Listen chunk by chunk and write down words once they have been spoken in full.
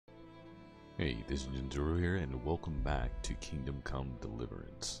Hey, this is Jinzuro here, and welcome back to Kingdom Come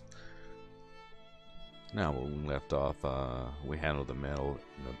Deliverance. Now, when we left off, we handled the matter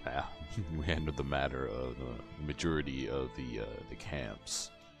of the majority of the camps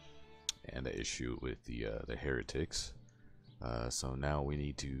and the issue with the heretics. So now we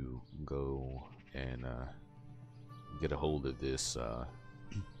need to go and get a hold of this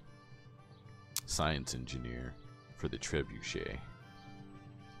science engineer for the trebuchet.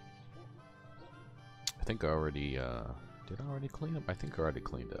 I think I already, did I already clean up? I think I already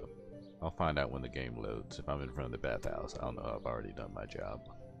cleaned up. I'll find out when the game loads. If I'm in front of the bathhouse, I don't know if I've already done my job.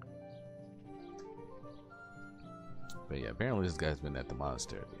 But yeah, apparently this guy's been at the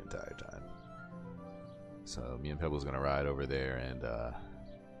monastery the entire time. So me and Pebble's gonna ride over there and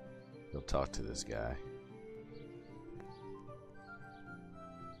he'll talk to this guy.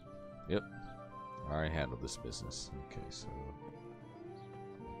 Yep. I already handled this business. Okay, so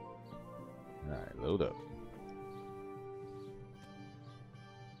alright, load up.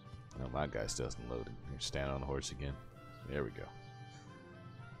 No, my guy still hasn't loaded. Here, stand on the horse again. There we go.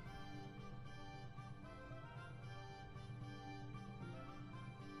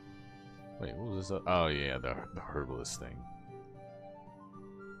 Wait, what was this? Oh yeah, the herbalist thing.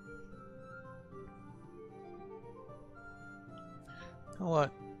 You know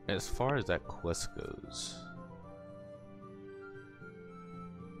what? As far as that quest goes,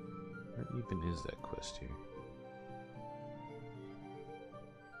 where even is that quest here?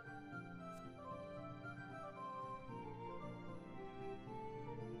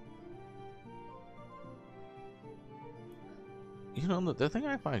 You know, the thing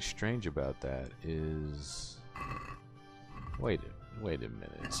I find strange about that is, wait a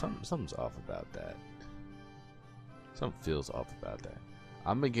minute, something's off about that. Something feels off about that.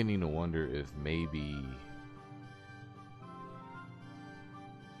 I'm beginning to wonder if maybe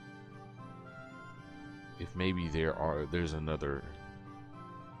there's another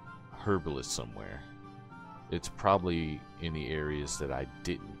herbalist somewhere. It's probably in the areas that I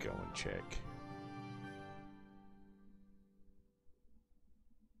didn't go and check.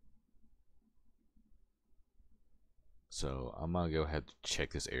 So I'm gonna go ahead and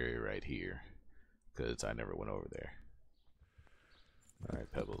check this area right here, because I never went over there.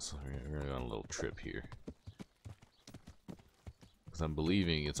 Alright, Pebbles, we're on a little trip here. Because I'm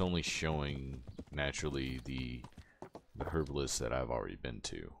believing it's only showing, naturally, the herbalists that I've already been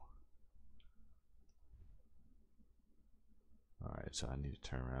to. Alright, so I need to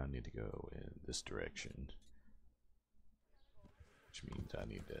turn around, I need to go in this direction. Which means I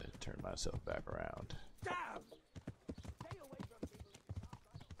need to turn myself back around.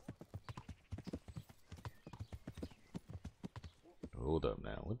 Hold up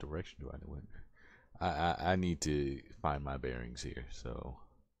now. What direction do I know? I need to find my bearings here, so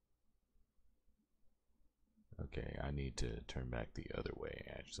okay, I need to turn back the other way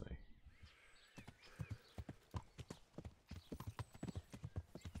actually.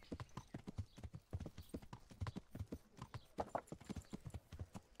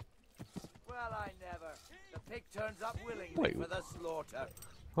 Well, I never. The pig turns up willingly for the slaughter.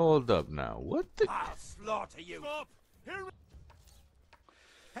 Hold up now. What the? I'll slaughter you. Stop. Here.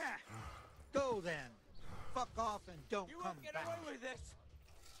 Ha! Go then. Fuck off and don't come get back. Away with this.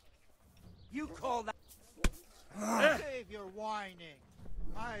 You call that? Save your whining.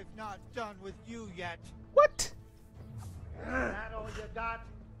 I've not done with you yet. What? That all you got?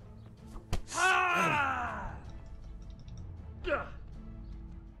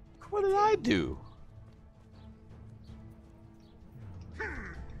 What did I do?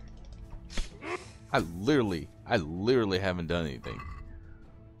 I literally haven't done anything.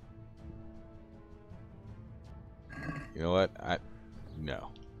 You know what?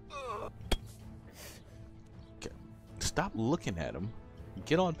 No. Okay. Stop looking at him.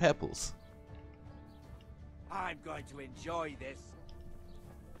 Get on Pebbles. I'm going to enjoy this.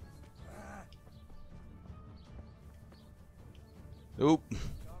 Nope. Weak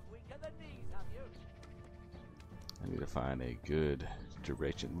at the knees, have you? I need to find a good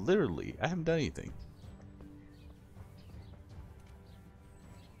direction. Literally, I haven't done anything.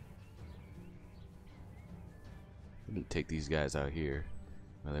 I'm gonna take these guys out here.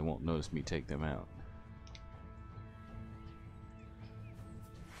 Now they won't notice me take them out.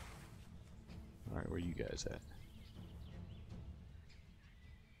 Alright, where are you guys at?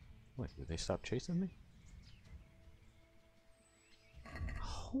 Wait, did they stop chasing me?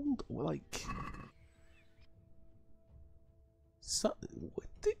 Hold, like, so, what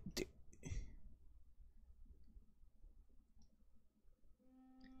the?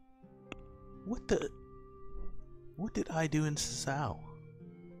 What the? What did I do in Sasua?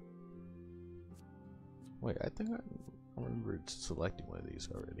 Wait, I think I remember selecting one of these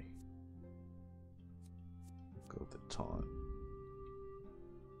already. Go with the taunt.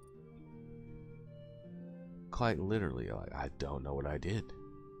 Quite literally, like, I don't know what I did.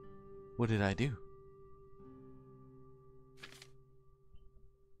 What did I do?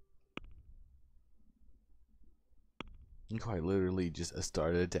 And quite literally just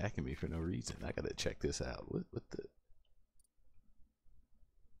started attacking me for no reason. I gotta check this out. What the?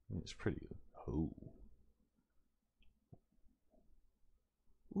 It's pretty. Oh.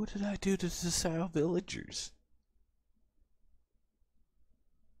 What did I do to the Sasua villagers?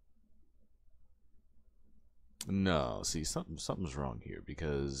 No, see, something's wrong here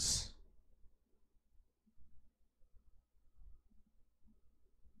because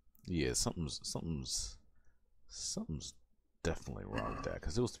yeah, something's definitely wrong with that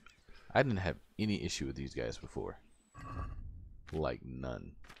because I didn't have any issue with these guys before, like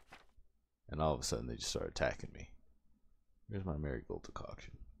none, and all of a sudden they just started attacking me. Here's my marigold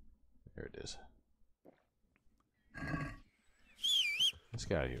decoction. There it is. Let's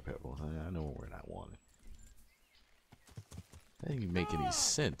get out of here, Pebble. I know we're not wanted. That didn't even make any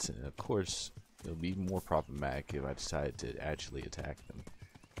sense, and of course, it'll be more problematic if I decide to actually attack them.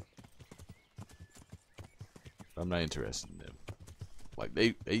 I'm not interested in them. Like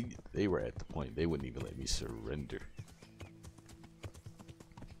they were at the point they wouldn't even let me surrender.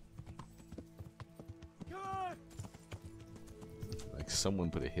 Like someone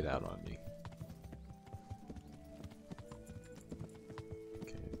put a hit out on me.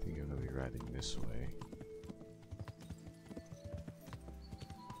 Okay, I think I'm gonna be riding this way.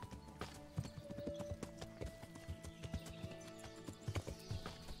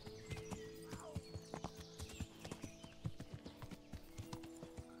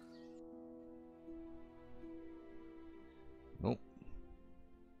 Nope.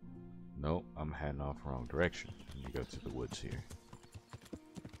 Nope, I'm heading off the wrong direction. Let me go to the woods here.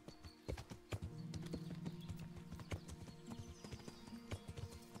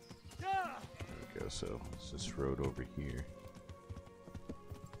 There we go, so it's this road over here.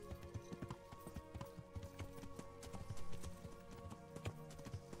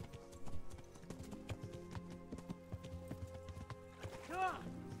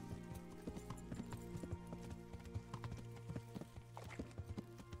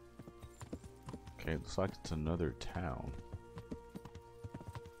 Okay, looks like it's another town.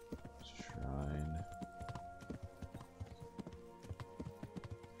 Shrine.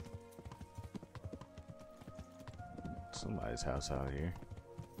 Somebody's house out here.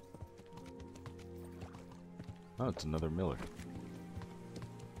 Oh, it's another miller.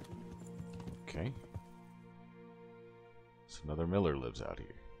 Okay. So another miller lives out here.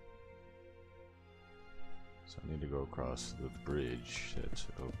 So I need to go across the bridge that's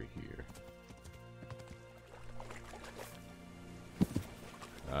over here.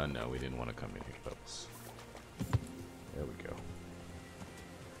 No, we didn't want to come in here, Bubbles. There we go.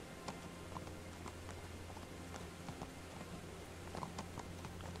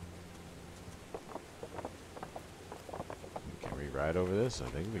 Can we ride over this? I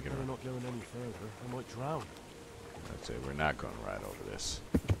think we can. We're not going any further. I might drown. I'd say we're not going to ride over this.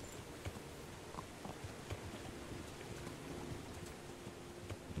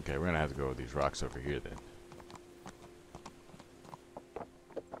 Okay, we're going to have to go with these rocks over here then.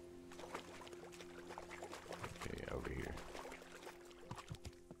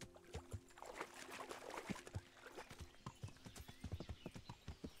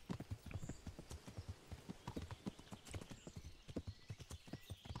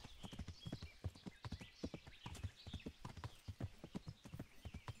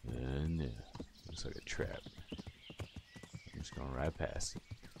 Looks like a trap. I'm just going right past it.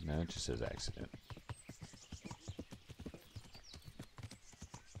 No, it just says accident.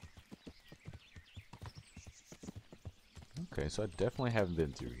 Okay, so I definitely haven't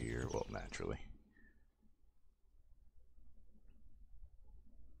been through here. Well, naturally.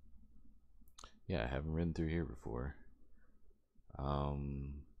 Yeah, I haven't been through here before.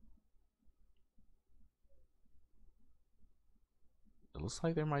 It looks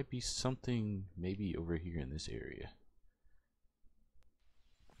like there might be something maybe over here in this area.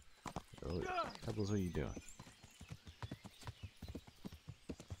 Oh, Pebbles, what are you doing?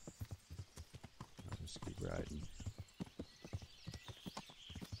 I'll just keep riding.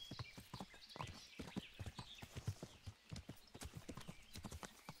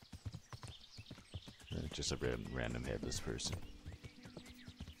 Just a random headless person.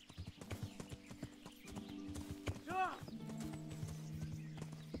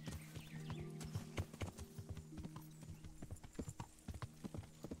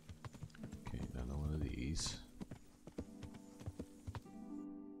 Okay, another one of these. these.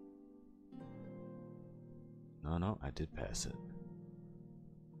 No, I did pass it.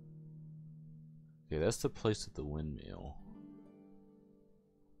 Okay, that's the place at the windmill.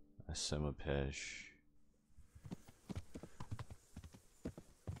 Semapesh.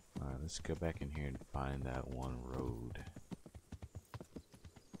 Alright, let's go back in here and find that one road.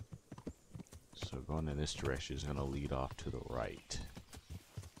 So going in this direction is going to lead off to the right.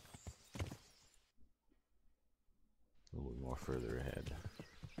 A little more further ahead.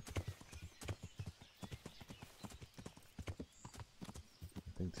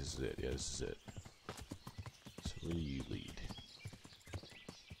 I think this is it. Yeah, this is it. So where do you lead?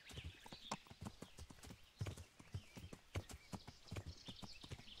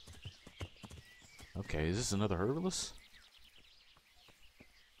 Okay, is this another herbalist?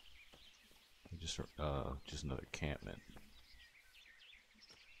 Just another encampment.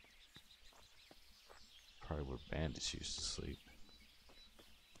 Probably where bandits used to sleep.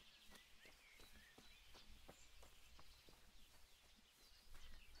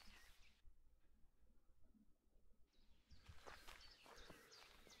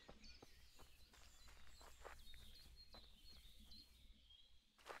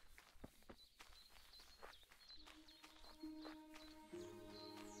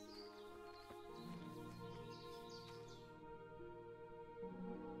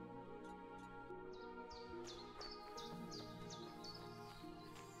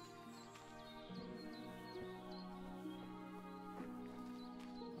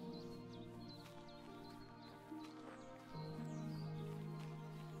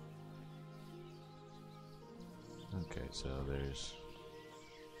 Okay, so there's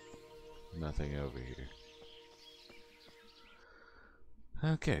nothing over here.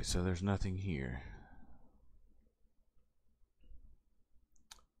 Okay, so there's nothing here.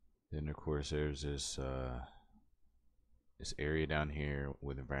 Then of course there's this area down here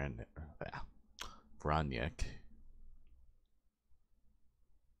with Vranyek.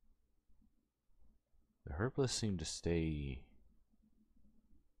 The herbalists seem to stay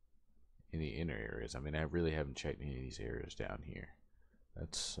in the inner areas. I mean, I really haven't checked any of these areas down here.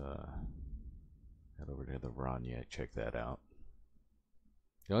 Let's head over to the Vranyek, check that out.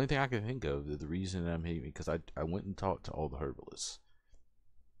 The only thing I can think of, the reason I'm here, because I went and talked to all the herbalists.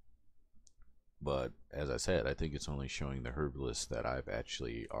 But, as I said, I think it's only showing the herbalists that I've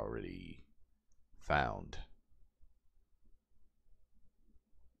actually already found.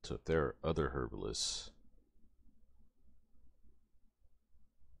 So if there are other herbalists,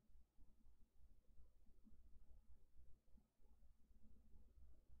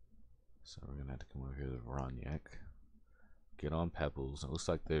 so we're gonna have to come over here to Vranyek, get on Pebbles. It looks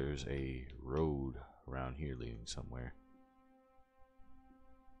like there's a road around here leading somewhere.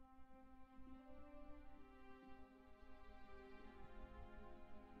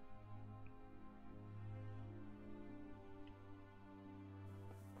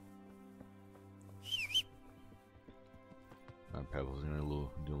 On Pebbles, we're gonna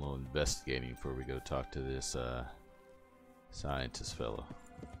do a little investigating before we go talk to this scientist fellow.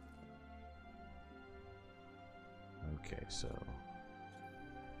 Okay, so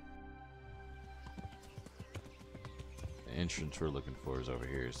the entrance we're looking for is over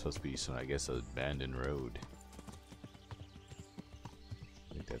here. It's supposed to be some, I guess, an abandoned road.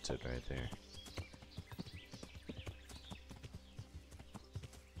 I think that's it right there.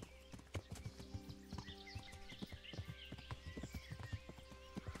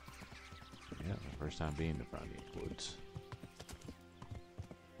 Yeah, my first time being to Vranyek Woods.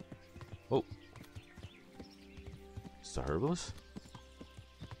 Oh. It's the herbalist?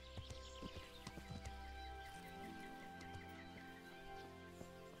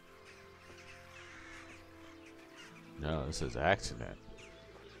 No, this is accident.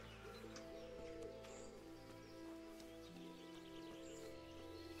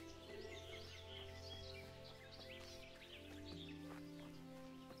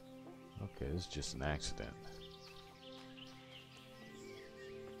 Okay, this is just an accident.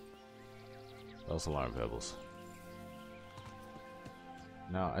 False alarm, Pebbles.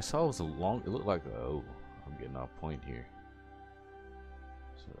 Now, I saw it was a long, it looked like, oh, I'm getting off point here.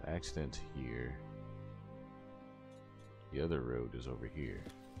 So the accident's here. The other road is over here.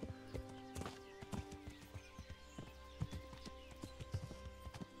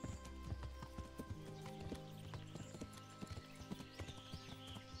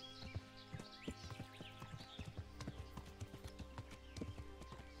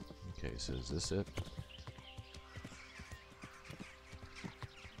 Okay, so is this it?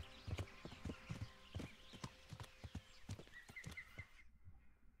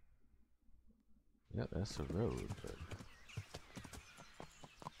 Yeah, that's the road, but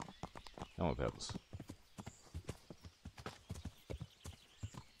I want pebbles.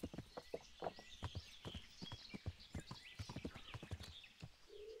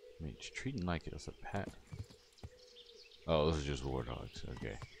 I mean, it's treating like it's a pet. Oh, those are just warthogs.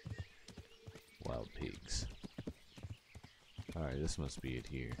 Okay. Wild pigs. Alright, this must be it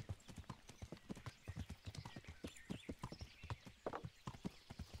here.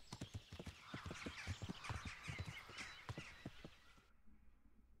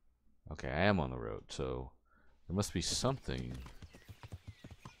 Okay, I am on the road, so there must be something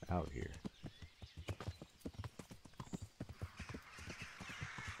out here.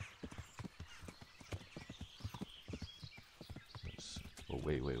 Oh,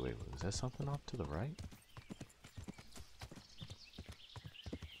 wait. Is that something off to the right?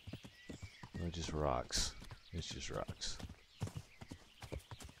 Or just rocks? It's just rocks.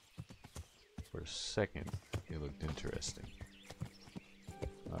 For a second, it looked interesting.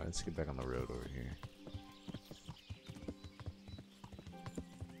 Alright, let's get back on the road over here.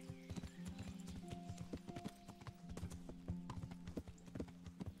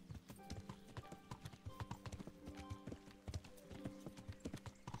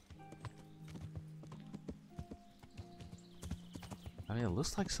 I mean, it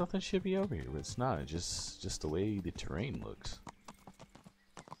looks like something should be over here, but it's not. It's just the way the terrain looks.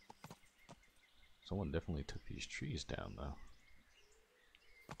 Someone definitely took these trees down, though.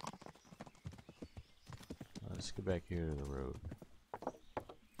 Let's get back here to the road.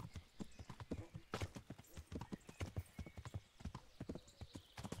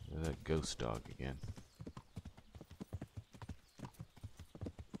 There's that ghost dog again.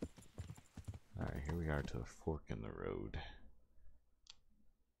 Alright, here we are to a fork in the road.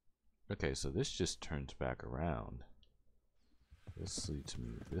 Okay, so this just turns back around. This leads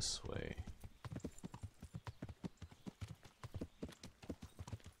me this way.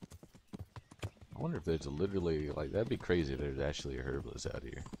 I wonder if there's literally, like, that'd be crazy if there's actually a herbalist out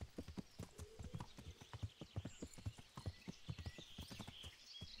here.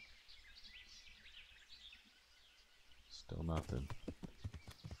 Still nothing.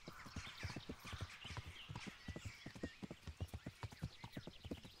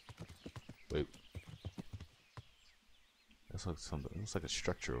 Wait. That's like something. Looks like a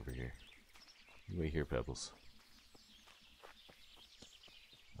structure over here. Wait here, Pebbles.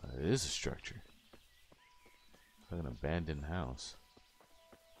 It is a structure. It's like an abandoned house.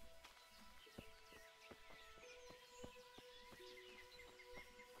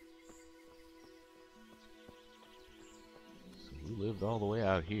 So we lived all the way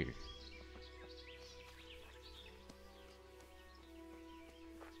out here.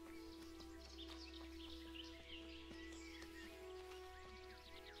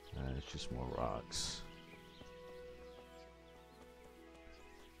 It's just more rocks.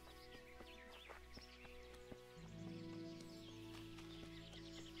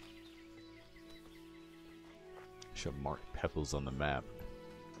 Should mark Pebbles on the map.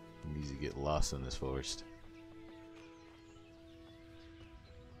 He needs to get lost in this forest.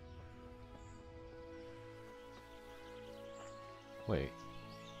 Wait.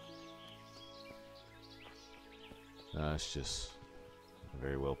 No, it's just a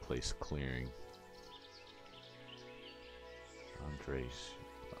very well placed clearing. Andres.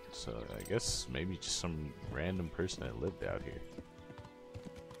 So I guess maybe just some random person that lived out here.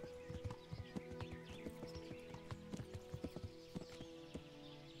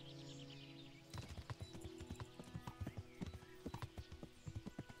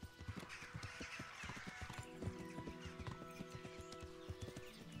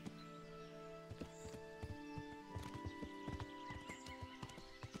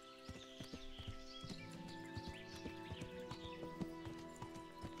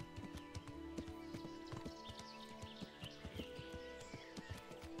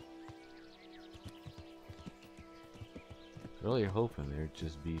 Really hoping there'd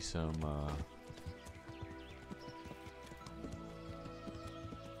just be some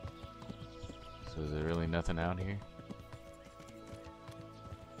So is there really nothing out here?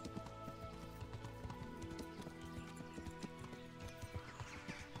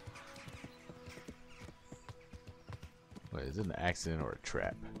 Wait, is it an accident or a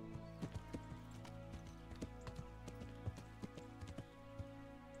trap?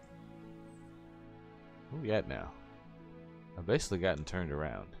 Where we at now? I've basically gotten turned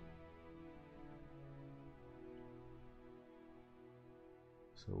around.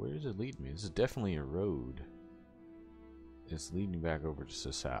 So where does it lead me? This is definitely a road. It's leading back over to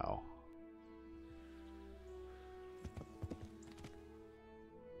Sasua.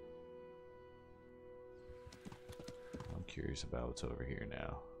 curious about what's over here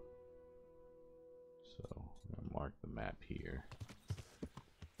now. So I'm gonna mark the map here.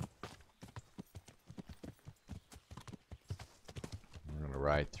 I'm gonna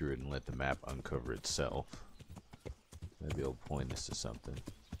ride through it and let the map uncover itself. Maybe it'll point us to something.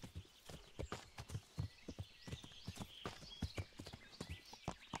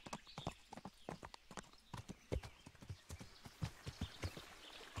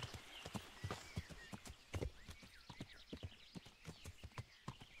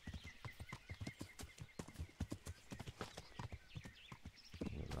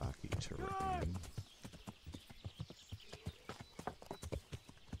 Rocky terrain.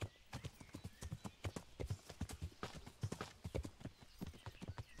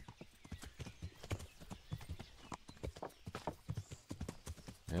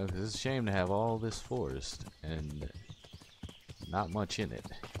 You know, 'cause it's a shame to have all this forest and not much in it.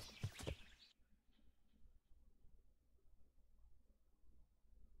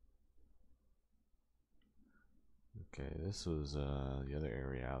 Okay, this was the other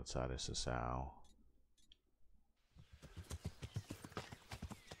area outside of Sasua.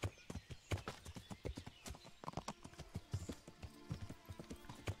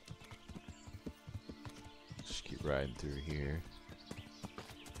 Just keep riding through here.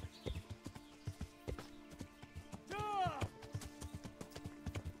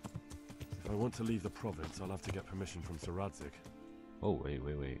 If I want to leave the province, I'll have to get permission from Sir Radzik. Oh,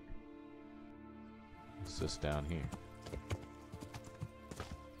 wait. What's this down here?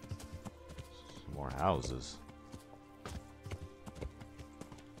 Some more houses.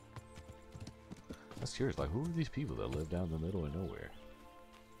 That's curious, like, who are these people that live down in the middle of nowhere?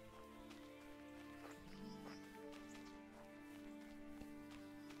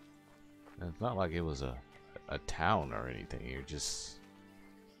 And it's not like it was a town or anything. You're just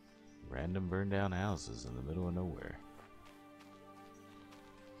random burned down houses in the middle of nowhere.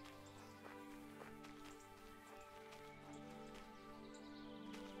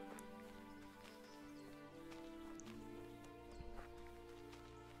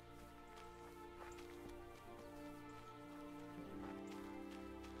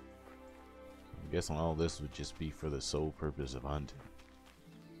 I'm guessing all this would just be for the sole purpose of hunting.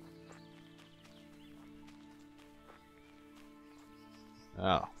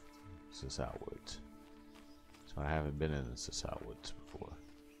 Oh, Sasua Woods. So I haven't been in the Sasua Woods before.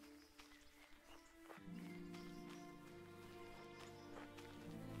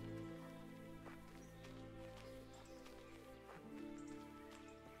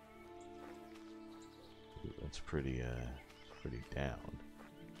 Ooh, that's pretty down.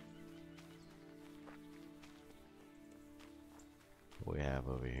 What we have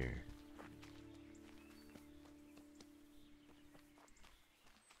over here?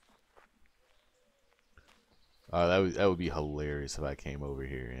 That would be hilarious if I came over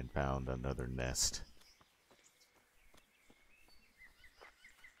here and found another nest.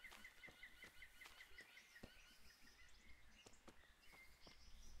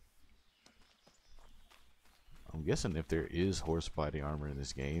 I'm guessing if there is horse body armor in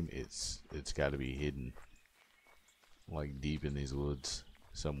this game, it's got to be hidden, like deep in these woods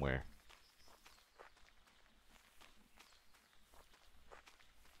somewhere.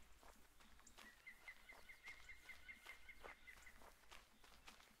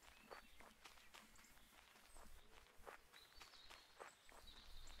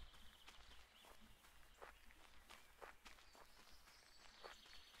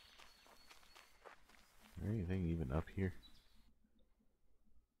 Anything even up here?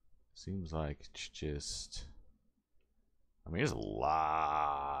 Seems like it's just... I mean, there's a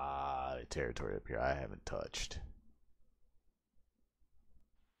lot of territory up here I haven't touched.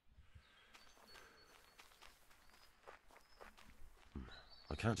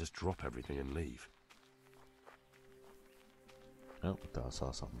 I can't just drop everything and leave. Oh, I thought I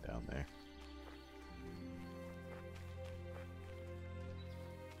saw something down there.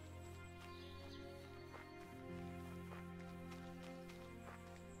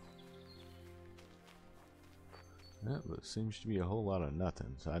 Well, it seems to be a whole lot of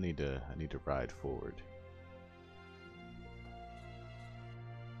nothing, so I need to ride forward.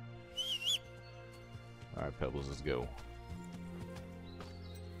 All right, Pebbles, let's go.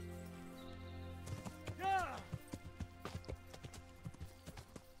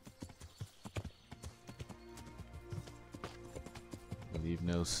 Leave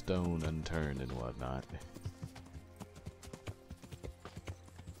no stone unturned and whatnot.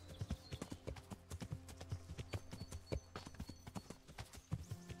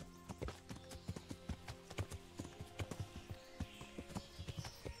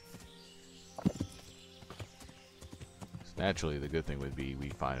 Naturally, the good thing would be we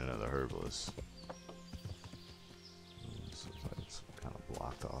find another herbalist. This looks like it's kind of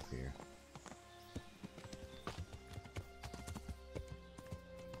blocked off here.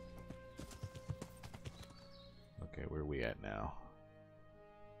 Okay, where are we at now?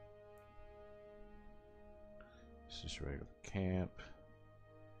 This is regular camp.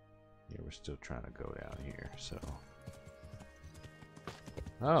 Yeah, we're still trying to go down here, so.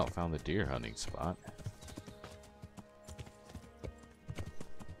 Oh, found the deer hunting spot.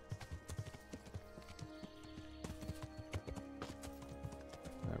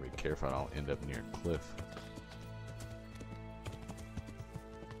 Gotta be careful I don't end up near a cliff.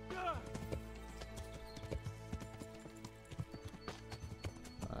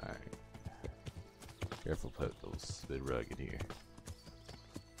 Alright. Careful, Pebbles. It's a bit rugged here.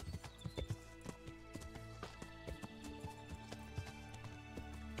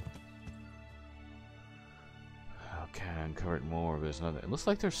 Okay, I uncovered more, but there's nothing. It looks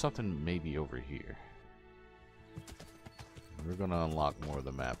like there's something maybe over here. We're gonna unlock more of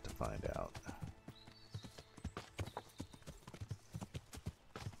the map to find out.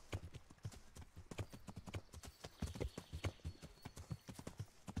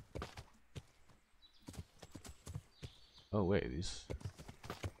 Oh wait,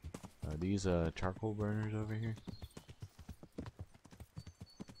 are these charcoal burners over here?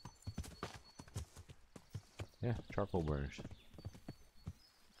 Yeah, charcoal burners.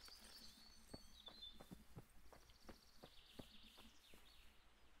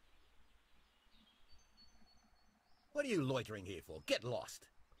 What are you loitering here for? Get lost.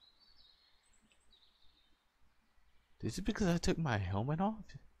 Is it because I took my helmet off?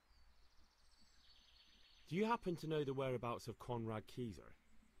 Do you happen to know the whereabouts of Konrad Kyeser?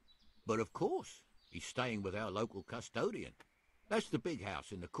 But of course, he's staying with our local custodian. That's the big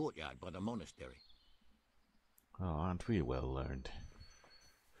house in the courtyard by the monastery. Oh, aren't we well learned?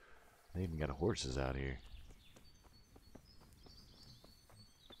 They even got horses out here.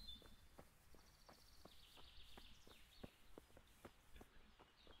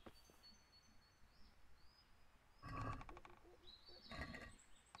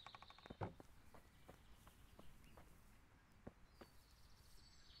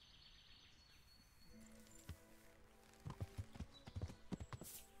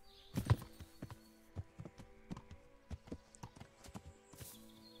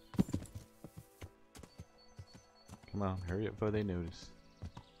 Come on, hurry up before they notice.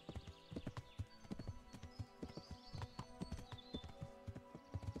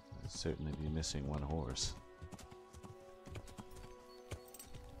 I'll certainly be missing one horse.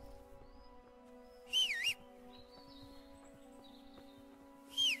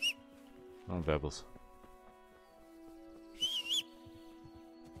 Come on, Pebbles.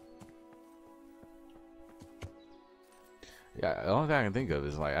 Yeah, the only thing I can think of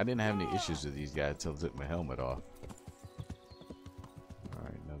is like I didn't have any issues with these guys until I took my helmet off.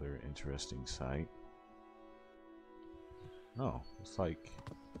 Alright, another interesting sight. Oh, it's like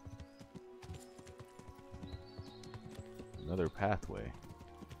another pathway.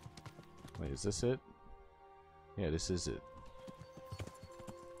 Wait, is this it? Yeah, this is it.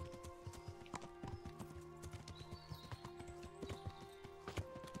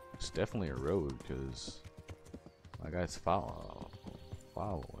 It's definitely a road because my guy's following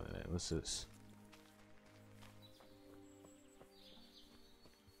it. What's this?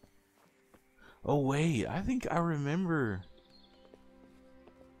 Oh wait, I think I remember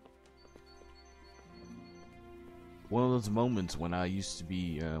one of those moments when I used to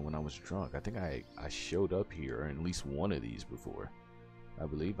be when I was drunk. I think I showed up here in at least one of these before. I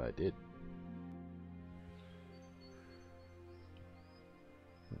believe I did.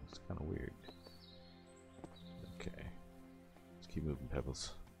 It's kind of weird. Okay, let's keep moving,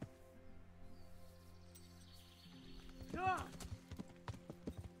 Pebbles.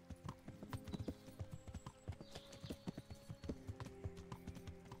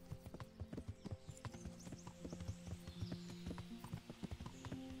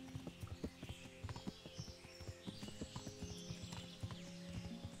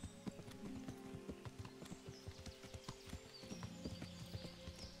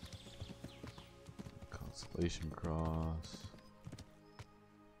 Constellation cross.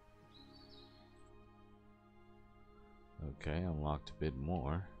 Okay, unlocked a bit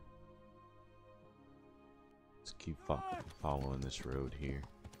more. Let's keep following this road here.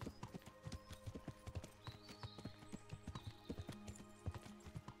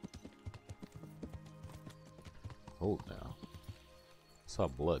 Hold now. I saw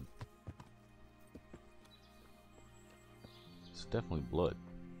blood. It's definitely blood.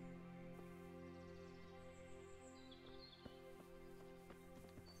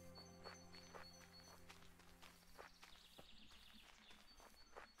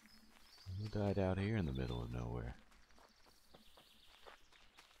 died out here in the middle of nowhere?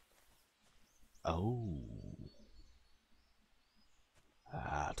 Oh.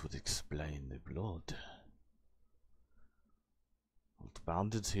 That would explain the blood. Old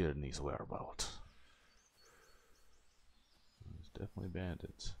bandits here in these whereabouts. There's definitely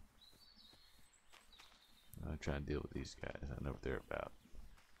bandits. I'm trying to deal with these guys. I know what they're about.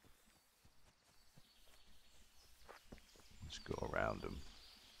 Let's go around them.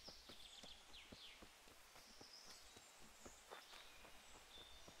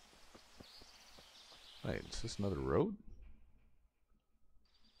 Wait, is this another road?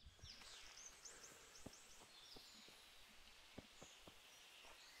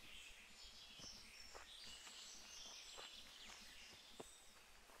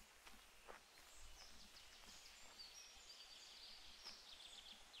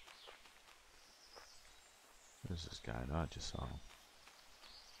 Where's this guy? No, I just saw him.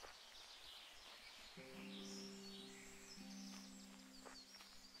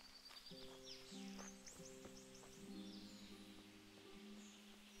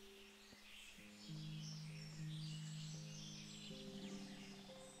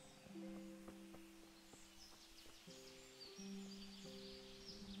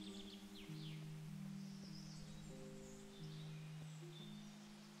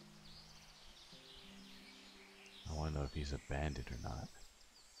 I want to know if he's a bandit or not.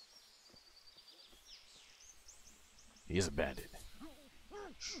 He is a bandit.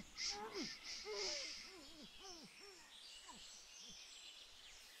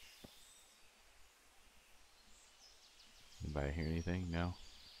 Anybody hear anything? No?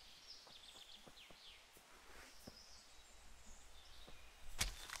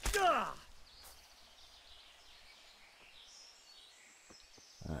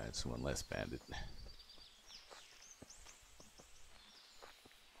 Alright, it's one less bandit.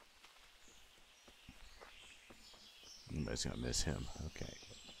 Anybody's gonna miss him. Okay.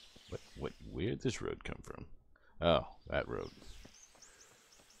 Where'd this road come from? Oh, that road.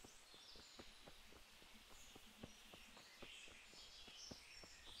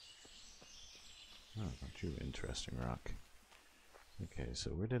 Oh, aren't you interesting rock? Okay,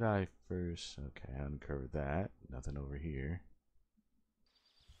 so where did I first... Okay, I uncovered that. Nothing over here.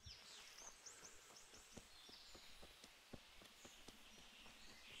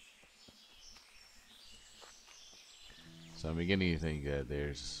 So I'm beginning to think that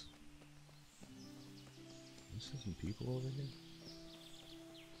there's... some people over here?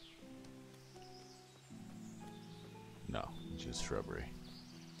 No, it's just shrubbery.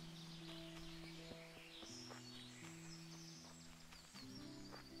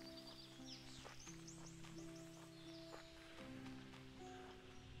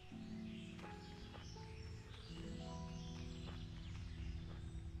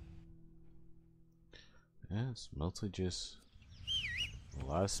 Yeah, it's mostly just a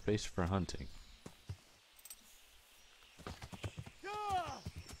lot of space for hunting.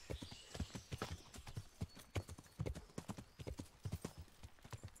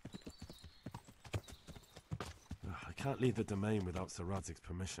 I can't leave the domain without Sir Radzig's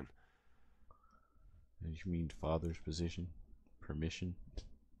permission. You mean father's position? Permission?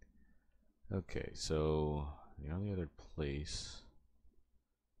 Okay, so the only other place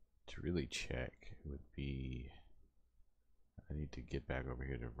to really check would be... I need to get back over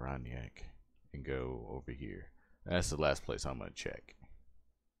here to Vranyak and go over here. That's the last place I'm going to check.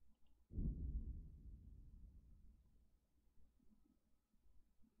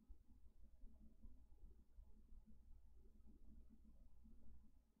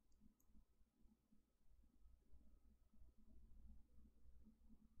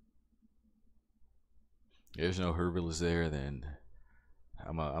 If there's no herbalist there, then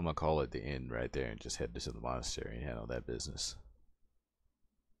I'm gonna call it the end right there and just head to the monastery and handle that business.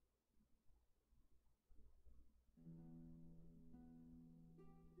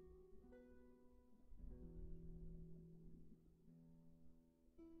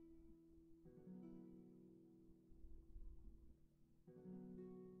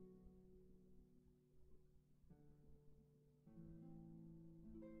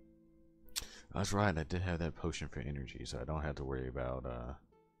 That's right, I did have that potion for energy, so I don't have to worry about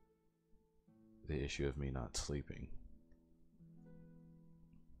the issue of me not sleeping.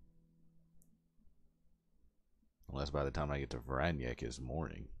 Unless by the time I get to Vranyak is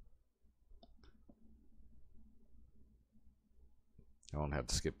morning. I won't have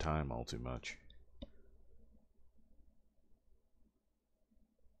to skip time all too much.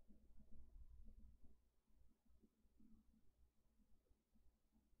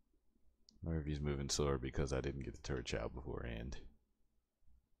 Or if he's moving slower because I didn't get the turret out beforehand.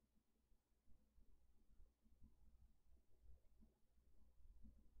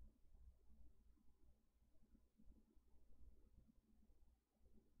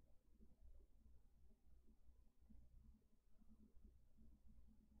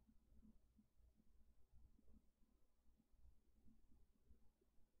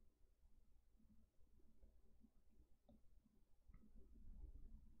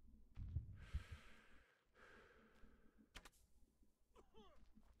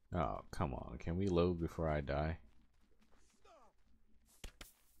 Oh, come on. Can we load before I die?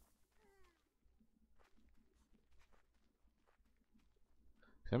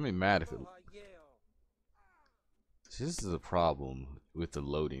 I'm mad if it... See, this is a problem with the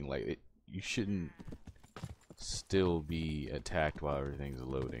loading. Like, you shouldn't still be attacked while everything's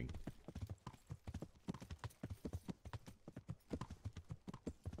loading.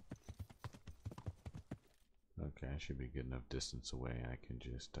 Okay, I should be good enough distance away. I can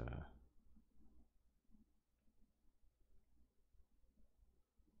just,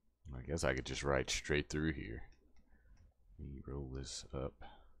 I guess I could just ride straight through here. Let me roll this up.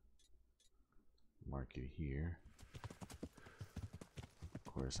 Mark it here. Of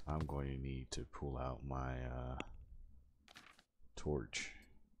course, I'm going to need to pull out my, torch.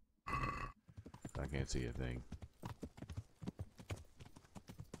 I can't see a thing.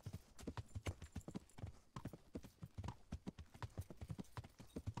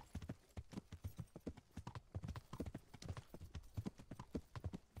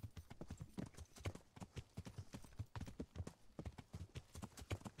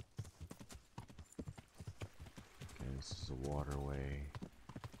 This is a waterway.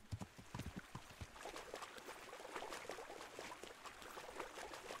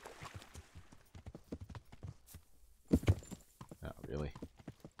 Oh, really?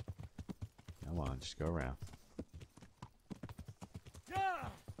 Come on, just go around.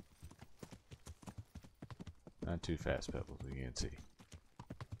 Not too fast, Pebbles, we can't see.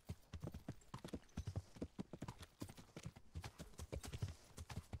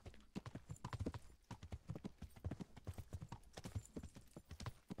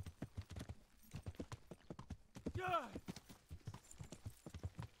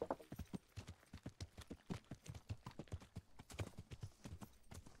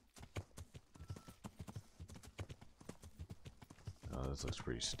 Oh, this looks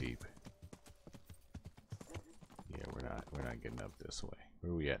pretty steep. Yeah, we're not getting up this way.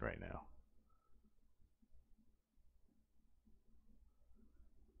 Where are we at right now?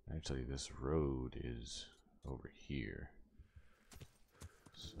 Actually, this road is over here.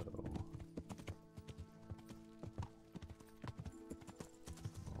 So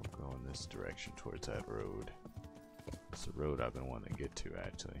we'll go in this direction towards that road. It's the road I've been wanting to get to,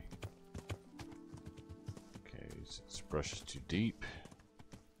 actually. Okay, this brush is too deep.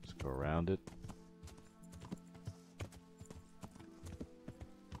 Let's go around it.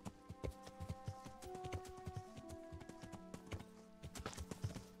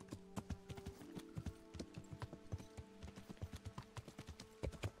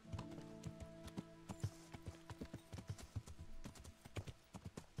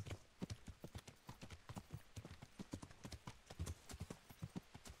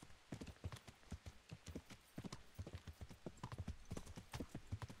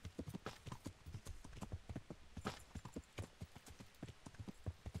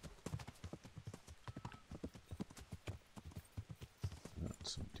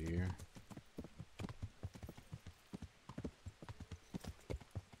 Some deer.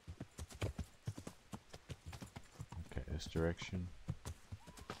 Okay, this direction.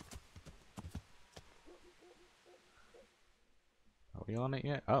 Are we on it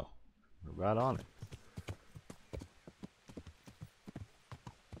yet? Oh, we're right on it.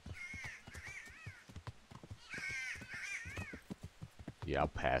 Yeah, I'll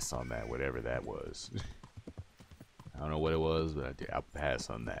pass on that, whatever that was. I don't know what it was, but I'll pass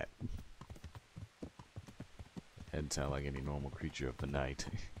on that. Didn't sound like any normal creature of the night.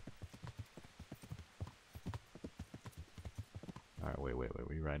 Alright, wait.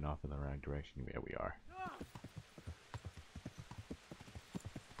 We riding off in the right direction? Yeah, we are.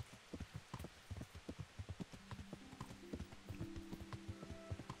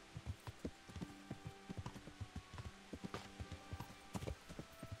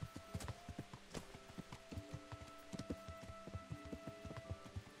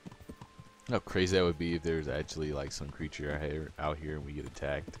 How crazy that would be if there's actually like some creature out here and we get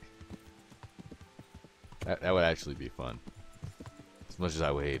attacked. That would actually be fun. As much as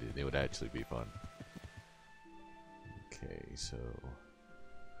I would hate it, it would actually be fun. Okay, so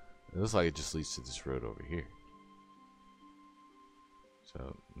it looks like it just leads to this road over here.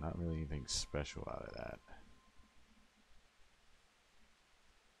 So not really anything special out of that.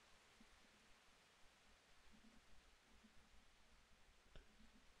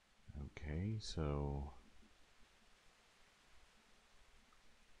 Okay, so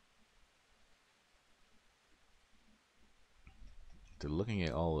they're looking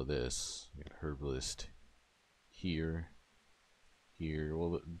at all of this. We got herbalist here. Well,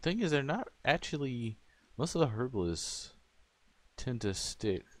 the thing is, they're not actually. Most of the herbalists tend to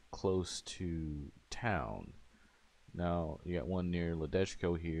stick close to town. Now, you got one near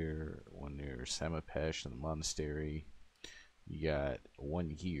Ledechko here, one near Samapesh in the monastery. You got one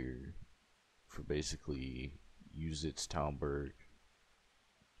here for basically use its Talmberg.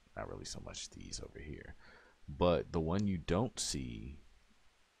 Not really so much these over here. But the one you don't see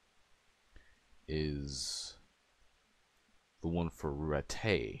is the one for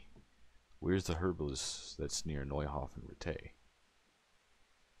Rate. Where's the herbalist that's near Neuhof and Rate?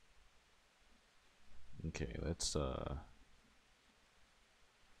 Okay, let's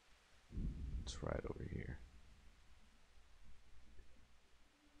right over here.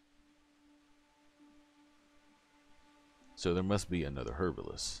 So there must be another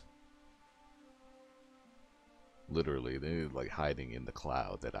herbalist. Literally, they're like hiding in the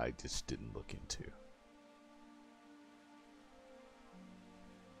cloud that I just didn't look into.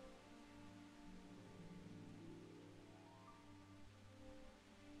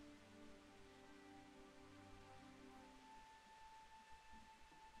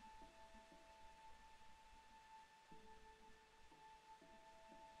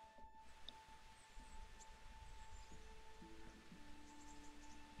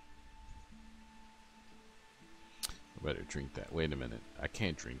 Better drink that. Wait a minute. I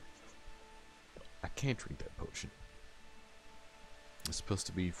can't drink that potion. It's supposed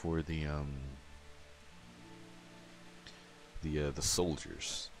to be for the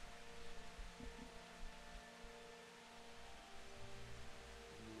soldiers.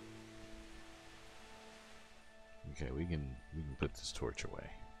 Okay, we can put this torch away.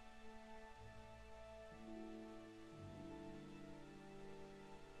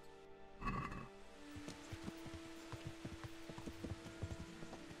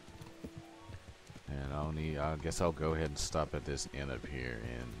 I guess I'll go ahead and stop at this inn up here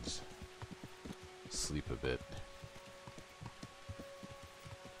and sleep a bit.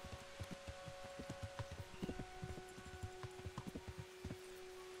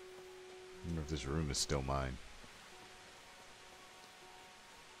 I wonder if this room is still mine.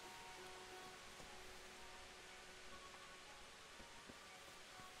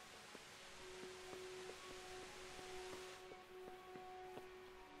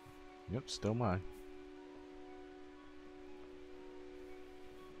 Yep, still mine.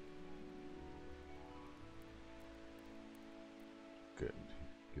 Good.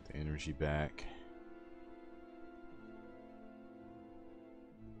 Get the energy back.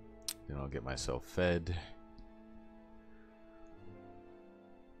 Then I'll get myself fed.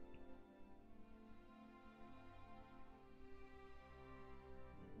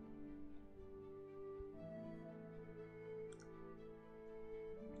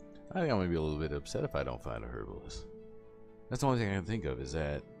 I think I'm gonna be a little bit upset if I don't find a herbalist. That's the only thing I can think of, is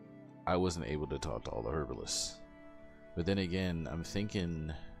that I wasn't able to talk to all the herbalists. But then again, I'm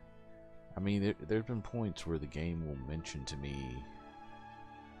thinking, I mean, there've been points where the game will mention to me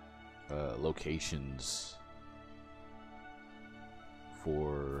locations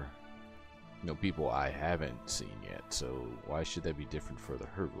for, you know, people I haven't seen yet. So why should that be different for the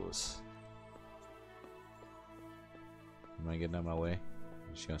herbalists? Am I getting out of my way?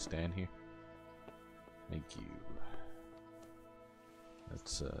 I'm just gonna stand here. Thank you.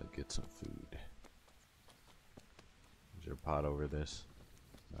 Let's get some food. Is there a pot over this?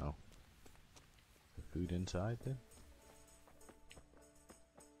 No. The food inside then?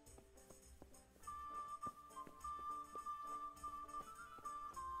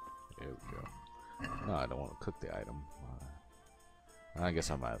 There we go. No, I don't want to cook the item. I guess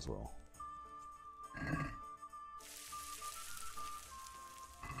I might as well.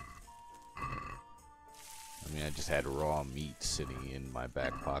 I mean, I just had raw meat sitting in my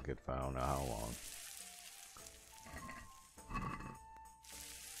back pocket for I don't know how long.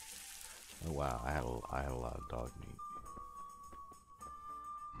 Oh wow, I had a lot of dog meat.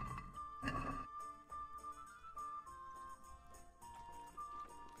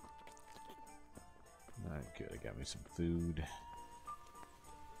 Alright, good. I got me some food.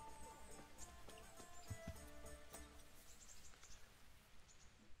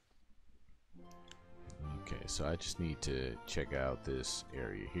 Okay, so I just need to check out this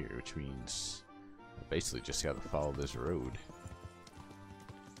area here, which means I basically just got to follow this road.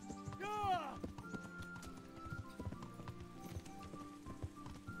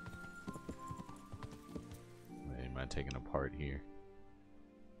 Wait, am I taking a part here?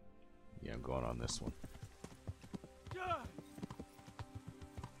 Yeah, I'm going on this one.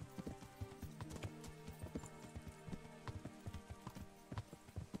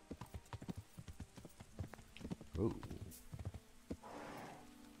 Ooh.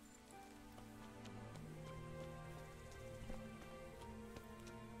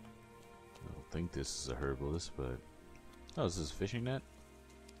 think this is a herbalist, but oh, is this a fishing net?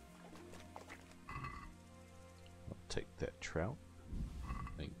 I'll take that trout.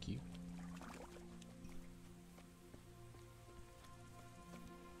 Thank you.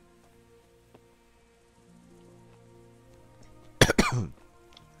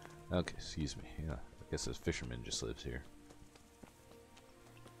 Okay, excuse me. Yeah, I guess this fisherman just lives here.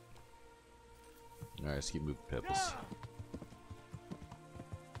 Alright, let's keep moving, Pebbles.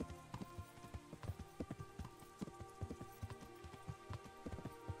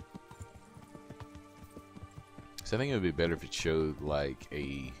 So I think it would be better if it showed like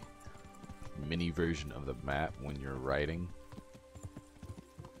a mini version of the map when you're writing.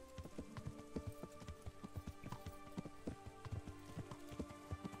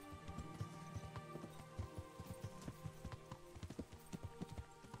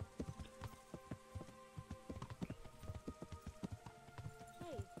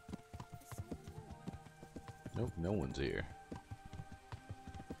 Nope, no one's here.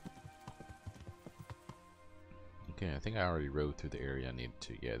 Okay, I think I already rode through the area I needed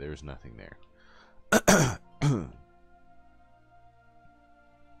to. Yeah, there's nothing there.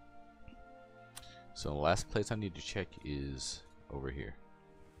 So the last place I need to check is over here.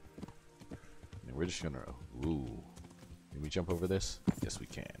 And we're just gonna... Ooh. Can we jump over this? Yes, we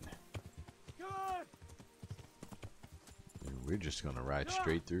can. And we're just gonna ride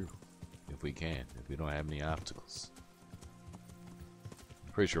straight through. If we can. If we don't have any obstacles.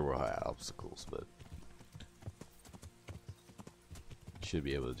 I'm pretty sure we'll have obstacles, but... should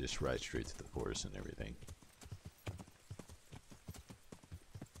be able to just ride straight to the forest and everything.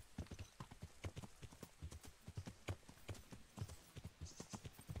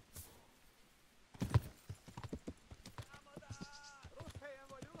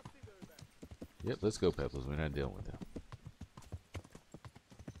 Yep, let's go, Pebbles. We're not dealing with them.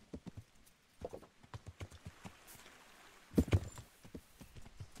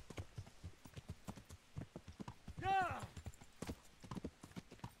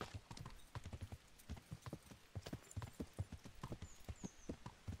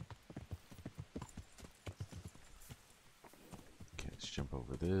 Jump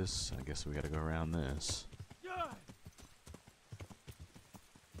over this. I guess we gotta go around this.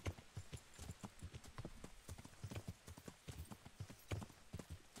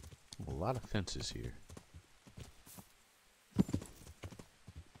 A lot of fences here.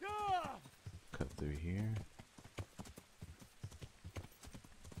 Cut through here.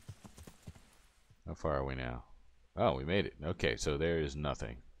 How far are we now? Oh, we made it. Okay, so there is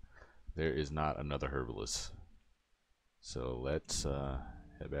nothing. There is not another herbalist. So let's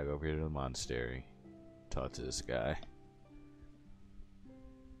head back over here to the monastery. Talk to this guy.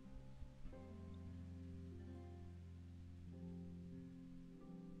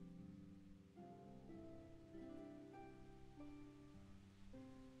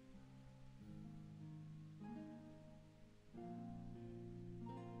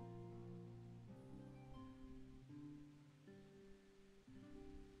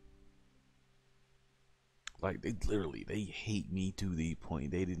 Like they hate me to the point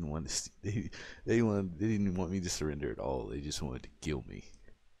they didn't want to. They didn't want me to surrender at all. They just wanted to kill me.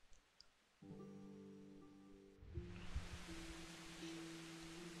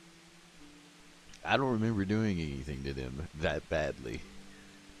 I don't remember doing anything to them that badly.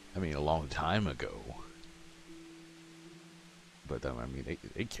 I mean, a long time ago. But I mean,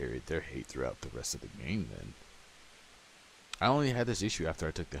 they carried their hate throughout the rest of the game. Then I only had this issue after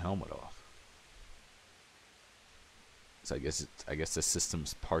I took the helmet off. So I guess the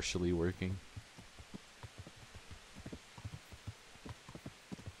system's partially working.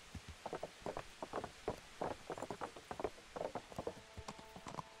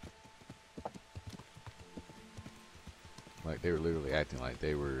 Like they were literally acting like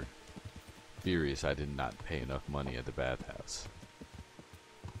they were furious I did not pay enough money at the bathhouse.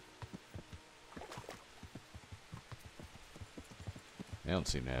 They don't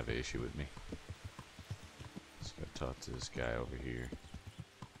seem to have an issue with me. Talk to this guy over here.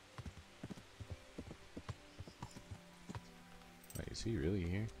 Wait, is he really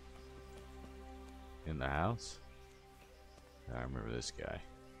here? In the house? I remember this guy.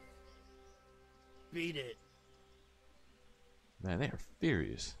 Beat it. Man, they are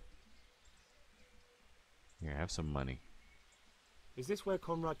furious. Here, have some money. Is this where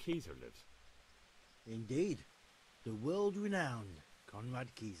Konrad Kyeser lives? Indeed. The world-renowned Konrad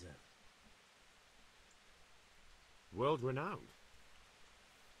Kyeser. World renowned?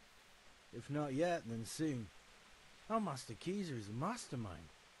 If not yet, then soon. Our Master Kyeser is a mastermind.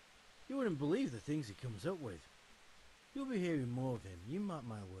 You wouldn't believe the things he comes up with. You'll be hearing more of him, you mark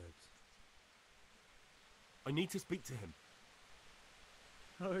my words. I need to speak to him.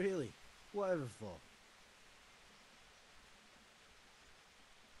 Oh, really? Whatever for?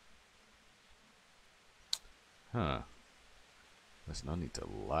 Huh. Let's not need to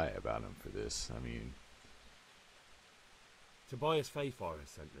lie about him for this. I mean... Tobias Fayfar has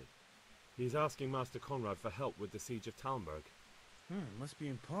sent me. He is asking Master Konrad for help with the siege of Talmberg. Must be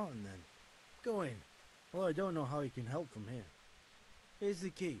important then. Go in. Well, I don't know how he can help from here. Here's the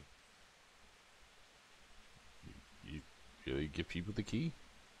key. You really give people the key?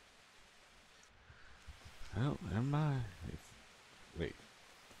 Well, never mind. Wait.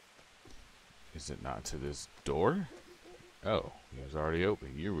 Is it not to this door? Oh, it was already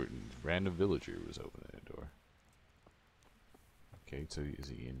open. You were random villager was opening the door. Okay, so is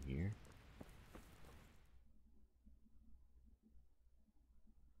he in here?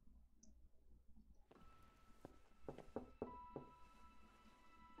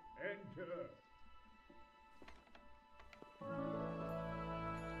 Enter.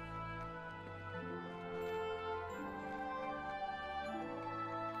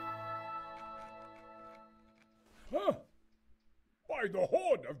 Huh? By the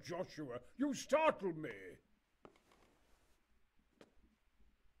horn of Joshua, you startled me.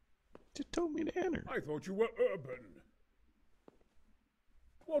 Just told me to enter. I thought you were urban.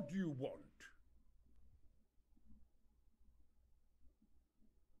 What do you want?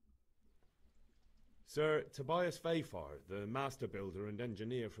 Sir Tobias Fayfar, the master builder and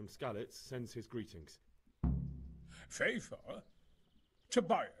engineer from Skalitz, sends his greetings. Fayfar?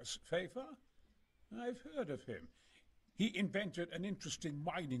 Tobias Fayfar? I've heard of him. He invented an interesting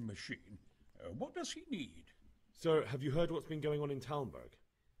mining machine. What does he need? Sir, have you heard what's been going on in Talmberg?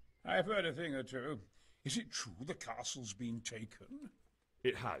 I've heard a thing or two. Is it true the castle's been taken?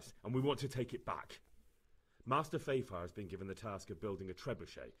 It has, and we want to take it back. Master Fayfar has been given the task of building a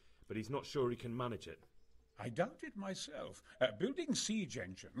trebuchet, but he's not sure he can manage it. I doubt it myself. Building siege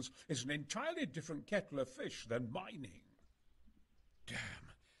engines is an entirely different kettle of fish than mining. Damn,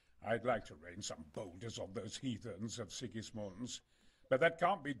 I'd like to rain some boulders on those heathens of Sigismund's. But that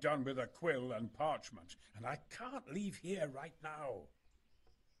can't be done with a quill and parchment, and I can't leave here right now.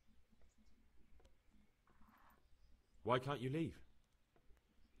 Why can't you leave?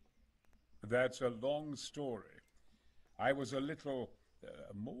 That's a long story. I was a little,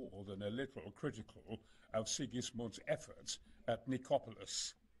 more than a little, critical of Sigismund's efforts at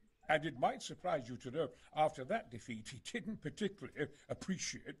Nicopolis. And it might surprise you to know, after that defeat, he didn't particularly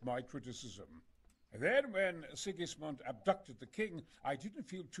appreciate my criticism. Then, when Sigismund abducted the king, I didn't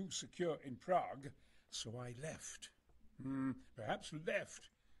feel too secure in Prague, so I left. Perhaps left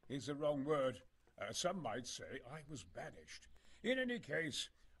is the wrong word. Some might say I was banished. In any case,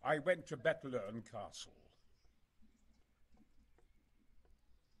 I went to Bettelern Castle.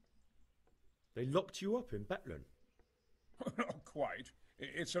 They locked you up in Bettelern? Not quite.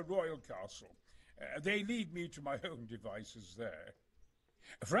 It's a royal castle. They leave me to my own devices there.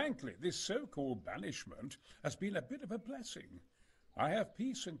 Frankly, this so-called banishment has been a bit of a blessing. I have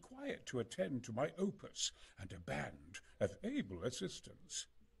peace and quiet to attend to my opus and a band of able assistants.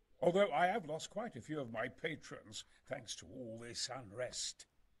 Although I have lost quite a few of my patrons, thanks to all this unrest.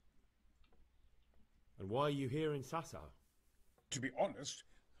 And why are you here in Sasua? To be honest,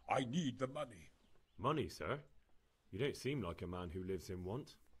 I need the money. Money, sir? You don't seem like a man who lives in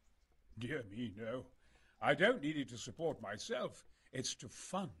want. Dear me, no. I don't need it to support myself. It's to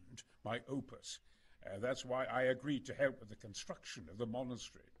fund my opus. That's why I agreed to help with the construction of the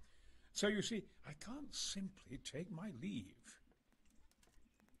monastery. So you see, I can't simply take my leave.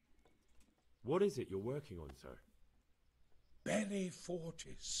 What is it you're working on, sir? Belli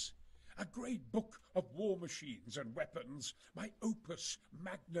Fortis. A great book of war machines and weapons. My opus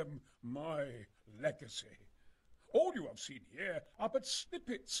magnum, my legacy. All you have seen here are but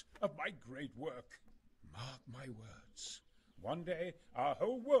snippets of my great work. Mark my words. One day, our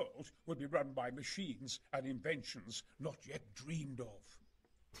whole world will be run by machines and inventions not yet dreamed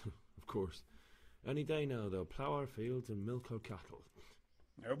of. Of course. Any day now, they'll plough our fields and milk our cattle.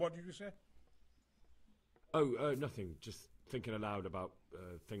 What did you say? Oh, nothing. Just thinking aloud about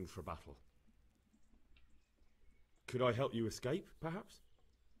things for battle. Could I help you escape, perhaps?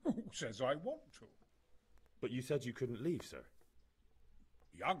 Who says I want to? But you said you couldn't leave, sir.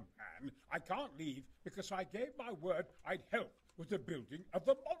 Young man, I can't leave because I gave my word I'd help with the building of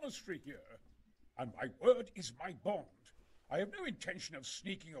the monastery here. And my word is my bond. I have no intention of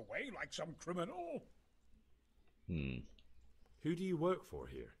sneaking away like some criminal. Who do you work for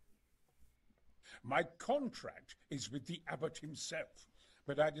here? My contract is with the abbot himself,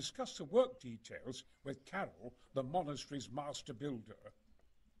 but I discussed the work details with Carol, the monastery's master builder.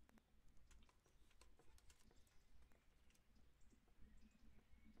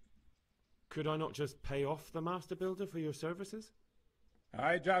 Could I not just pay off the Master Builder for your services?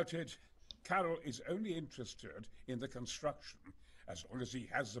 I doubt it. Carroll is only interested in the construction. As long as he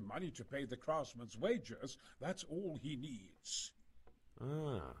has the money to pay the craftsmen's wages, that's all he needs.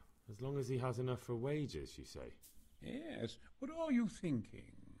 Ah, as long as he has enough for wages, you say? Yes, what are you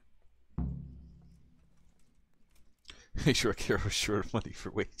thinking? Make sure Carol's short of money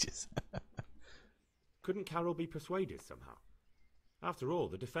for wages. Couldn't Carroll be persuaded somehow? After all,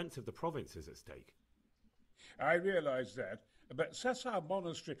 the defence of the province is at stake. I realize that, but Sasua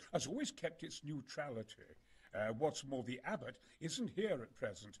Monastery has always kept its neutrality. What's more, the abbot isn't here at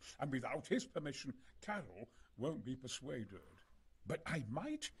present, and without his permission, Carroll won't be persuaded. But I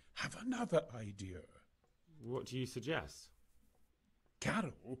might have another idea. What do you suggest?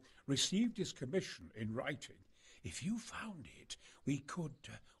 Carroll received his commission in writing. If you found it, we could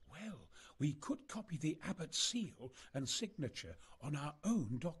copy the abbot's seal and signature on our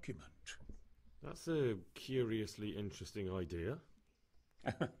own document. That's a curiously interesting idea.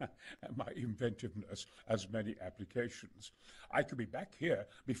 My inventiveness has many applications. I could be back here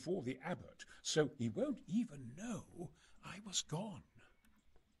before the abbot, so he won't even know I was gone.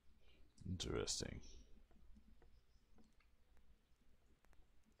 Interesting.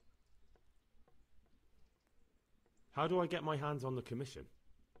 How do I get my hands on the commission?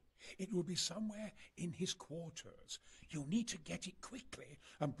 It will be somewhere in his quarters. You'll need to get it quickly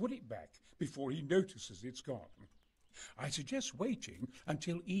and put it back before he notices it's gone. I suggest waiting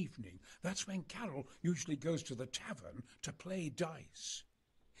until evening. That's when Carroll usually goes to the tavern to play dice.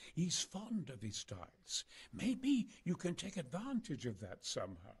 He's fond of his dice. Maybe you can take advantage of that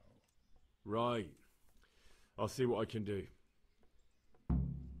somehow. Right. I'll see what I can do.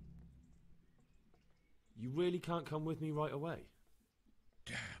 You really can't come with me right away?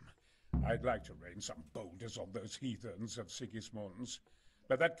 Damn. I'd like to rain some boulders on those heathens of Sigismund's.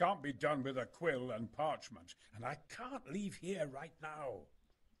 But that can't be done with a quill and parchment, and I can't leave here right now.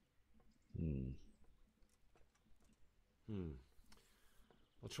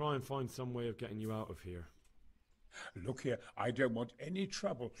 I'll try and find some way of getting you out of here. Look here, I don't want any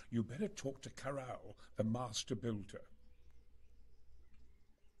trouble. You better talk to Carroll, the master builder.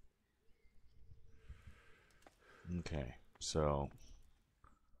 Okay, so...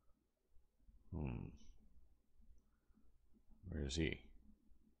 Where is he?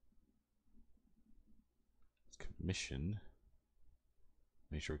 Commission.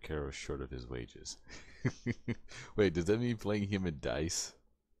 Make sure Carol's short of his wages. Wait, does that mean playing him in dice?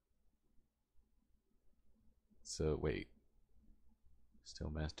 So, wait. Still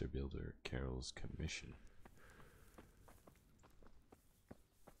Master Builder, Carol's commission.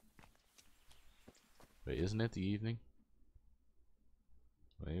 Wait, isn't it the evening?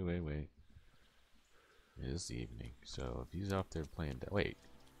 Wait. It is the evening. So, if he's out there playing wait.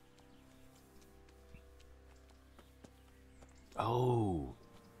 Oh!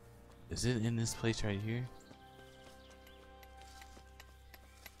 Is it in this place right here?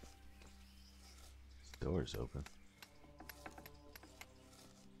 This door's open.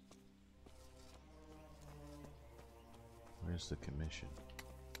 Where's the commission?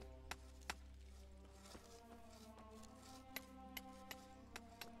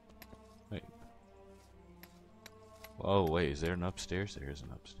 Wait. Oh, wait, is there an upstairs? There is an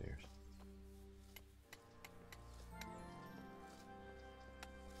upstairs.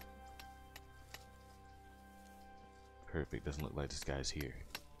 Perfect, doesn't look like this guy's here.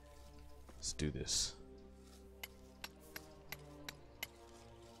 Let's do this.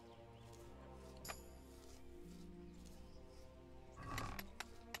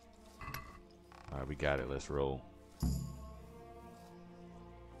 Alright, we got it, let's roll.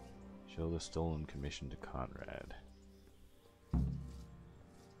 Show the stolen commission to Konrad.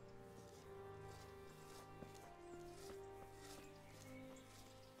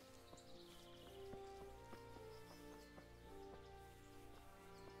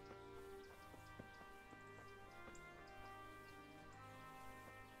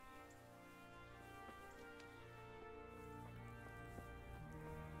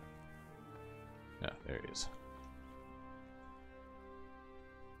 Yeah, there he is.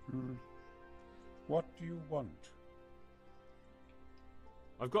 What do you want?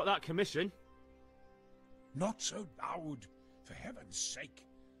 I've got that commission. Not so loud, for heaven's sake.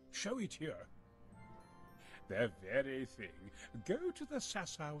 Show it here. The very thing. Go to the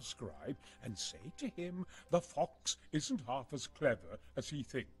Sasau scribe and say to him, the fox isn't half as clever as he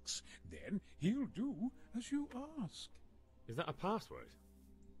thinks. Then he'll do as you ask. Is that a password?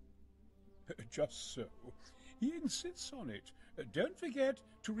 Just so. He insists on it. Don't forget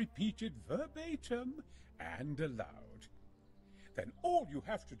to repeat it verbatim and aloud. then all you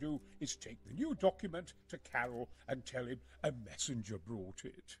have to do is take the new document to Carol and tell him a messenger brought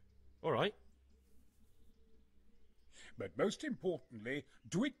it. All right. But most importantly,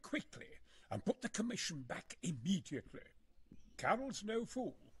 do it quickly and put the commission back immediately. Carol's no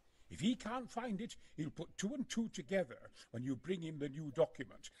fool. If he can't find it, he'll put 2 and 2 together when you bring him the new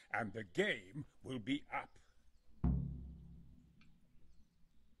document, and the game will be up.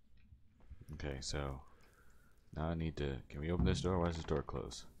 Okay, so now I need to. Can we open this door? Why is this door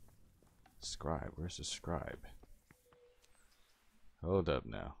closed? Scribe. Where's the scribe? Hold up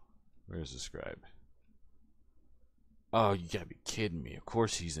now. Where's the scribe? Oh, you gotta be kidding me. Of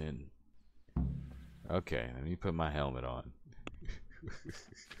course he's in. Okay, let me put my helmet on.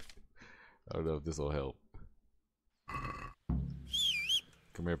 I don't know if this will help.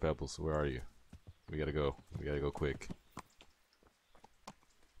 Come here, Pebbles. Where are you? We gotta go. We gotta go quick.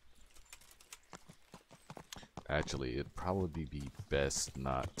 Actually, it'd probably be best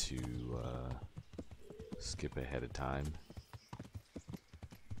not to skip ahead of time.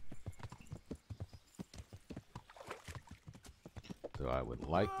 So I would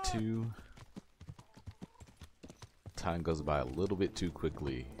like to. Time goes by a little bit too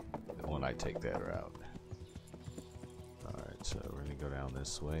quickly when I take that route. Alright, so we're gonna go down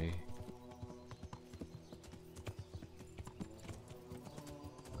this way.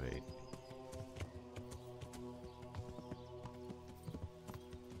 Wait.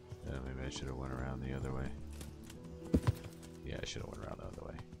 Maybe I should have went around the other way. Yeah, I should have went around the other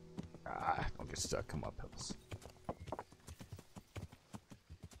way. Ah, don't get stuck. Come on, Pebbles.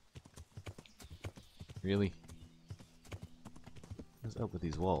 Really? What's up with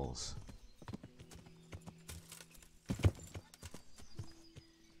these walls?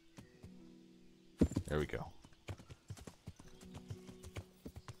 There we go.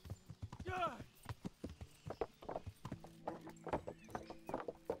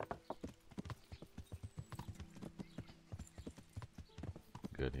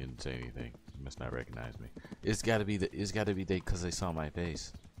 Good, he didn't say anything. He must not recognize me. It's gotta be they because they saw my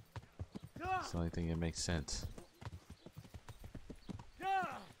face. It's the only thing that makes sense.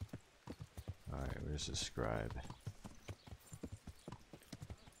 Alright, where's the scribe?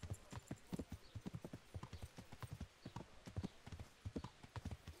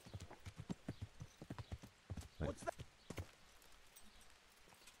 What's that?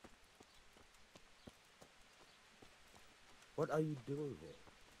 What are you doing there?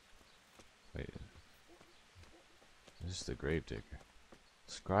 Wait. This is the gravedigger.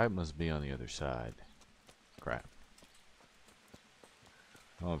 Scribe must be on the other side. Crap.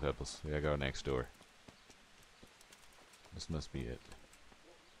 Come on, Pebbles. We gotta go next door. This must be it.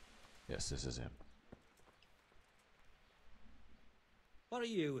 Yes, this is him. What are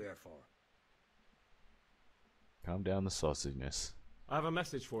you here for? Calm down the sauciness. I have a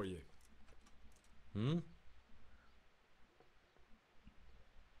message for you. Hmm?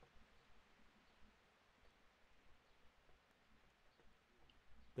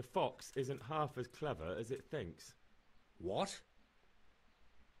 The fox isn't half as clever as it thinks. What?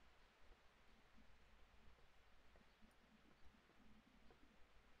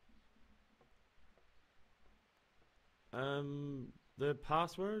 The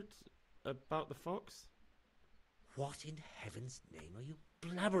password about the fox? What in heaven's name are you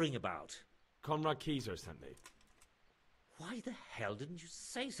blabbering about? Konrad Kyeser sent me. Why the hell didn't you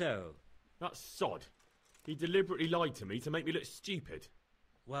say so? That sod. He deliberately lied to me to make me look stupid.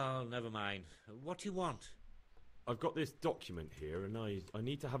 Well, never mind. What do you want? I've got this document here, and I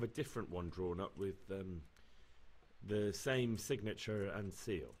need to have a different one drawn up with the same signature and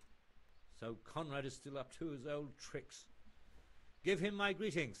seal. So Konrad is still up to his old tricks. Give him my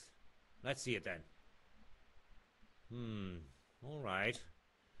greetings. Let's see it then. All right.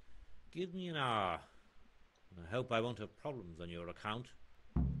 Give me an hour. I hope I won't have problems on your account.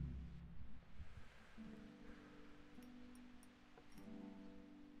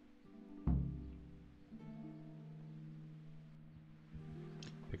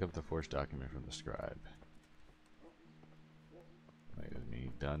 Pick up the forged document from the scribe. Wait, is me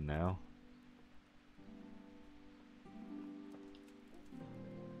done now?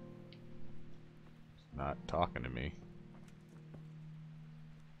 It's not talking to me.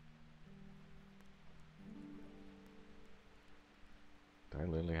 Do I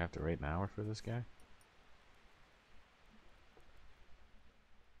literally have to wait an hour for this guy?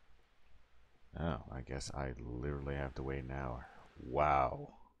 Oh, I guess I literally have to wait an hour.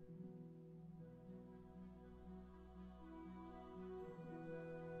 Wow.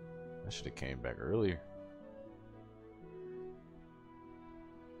 I should have came back earlier.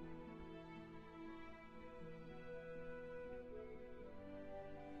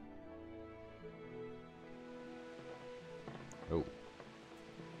 Oh.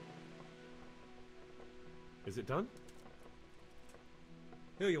 Is it done?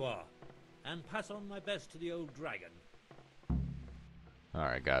 Here you are. And pass on my best to the old dragon.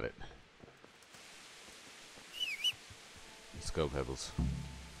 Alright, got it. Let's go, Pebbles.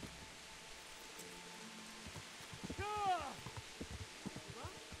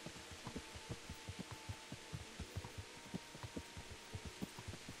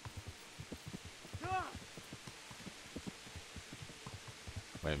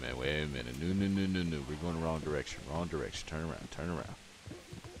 Wait a minute. No. We're going the wrong direction. Wrong direction. Turn around.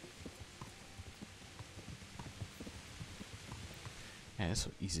 Man, it's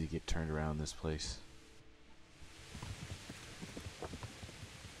so easy to get turned around in this place.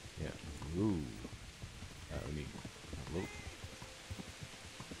 Yeah. Ooh. We need a little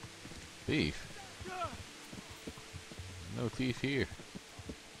thief. No thief here.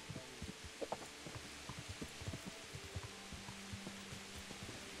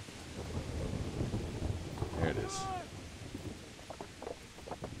 There it is.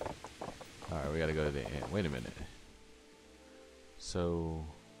 Alright, we gotta go to the end. Wait a minute. So,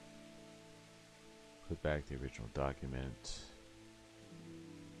 put back the original document.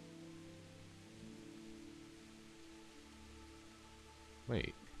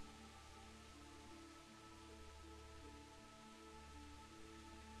 Wait.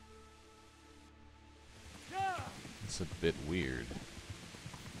 It's a bit weird.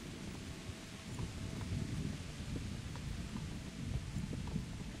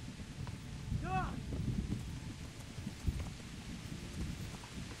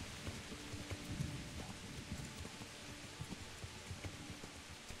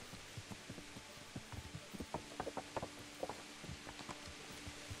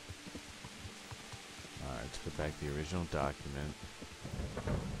 Let's put back the original document.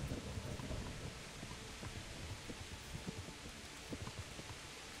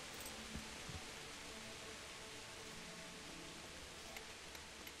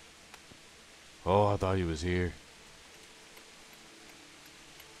 Oh, I thought he was here.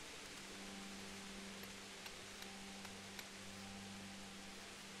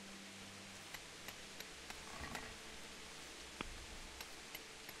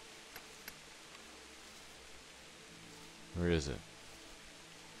 Where is it?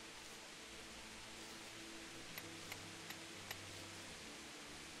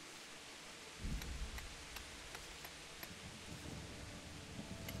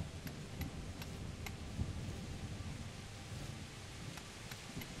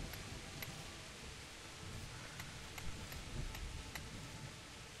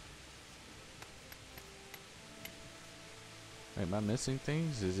 Wait, am I missing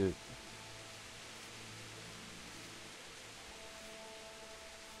things? Is it...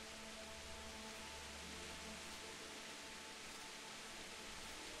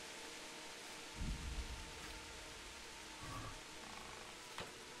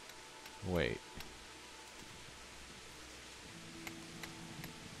 Wait.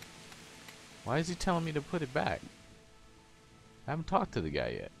 Why is he telling me to put it back? I haven't talked to the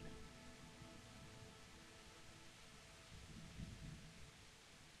guy yet.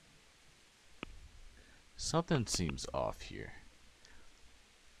 Something seems off here.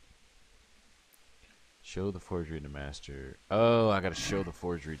 Show the forgery to master. Oh, I gotta show the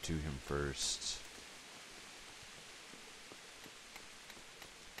forgery to him first.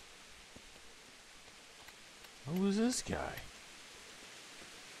 Who's this guy?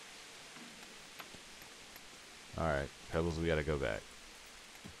 Alright, Pebbles, we gotta go back.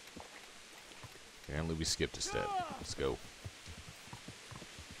 Apparently we skipped a step. Let's go.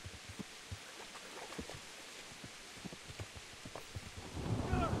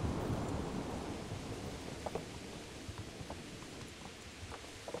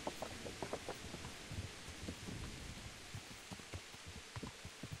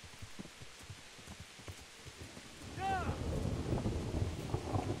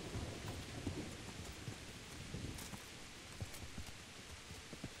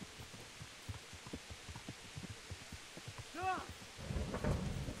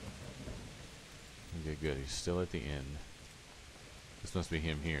 Okay, good. He's still at the end. This must be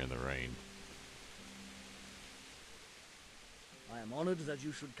him here in the rain. I am honored that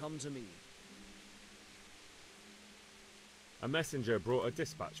you should come to me. A messenger brought a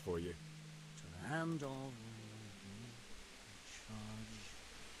dispatch for you. To the hand of charge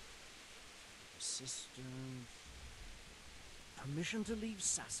assistant. Permission to leave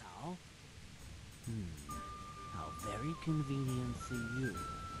Sasua? How very convenient for you.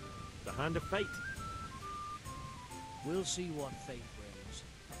 The hand of fate. We'll see what fate brings.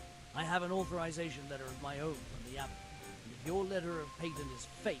 I have an authorization letter of my own from the abbot, and If your letter of patent is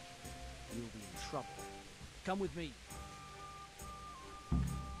fake, you'll be in trouble. Come with me.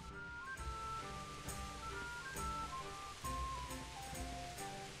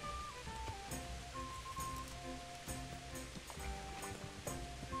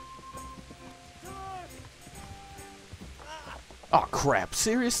 Oh crap,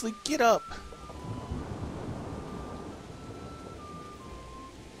 seriously? Get up!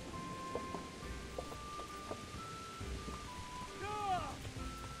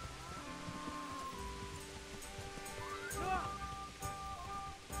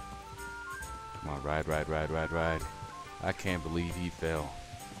 Come on, ride. I can't believe he fell.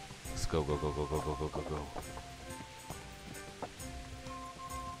 Let's go.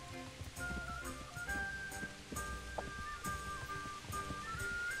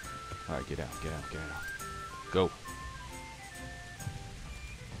 Alright, get out. Go.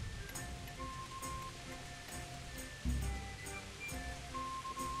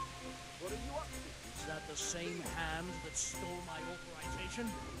 What are you up to? Is that the same hand that stole my authorization?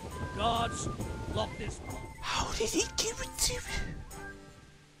 Guards, lock this box. How did he give it to me?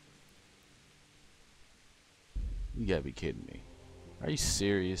 You gotta be kidding me. Are you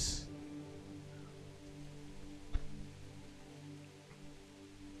serious?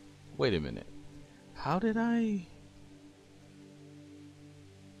 Wait a minute. How did I...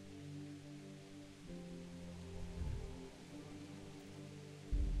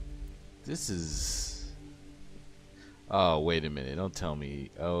 This is... Oh, wait a minute. Don't tell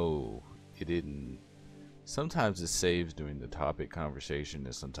me. Oh, it didn't... Sometimes it saves during the topic conversation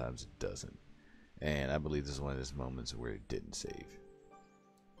and sometimes it doesn't. And I believe this is one of those moments where it didn't save.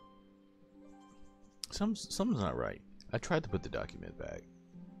 Something's not right. I tried to put the document back.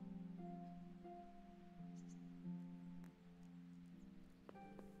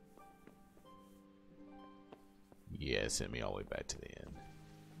 Yeah, it sent me all the way back to the end.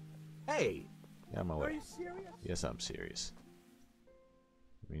 Hey! Yeah, I'm away. Are you serious? Yes, I'm serious.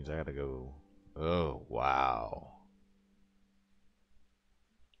 It means I gotta go. Oh, wow.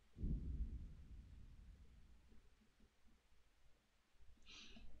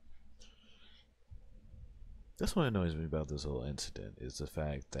 That's what annoys me about this whole incident is the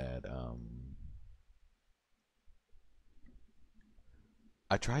fact that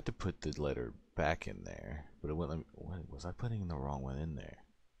I tried to put the letter back in there, but it wouldn't let me. Was I putting the wrong one in there?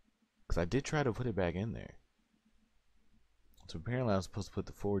 Because I did try to put it back in there. So apparently I was supposed to put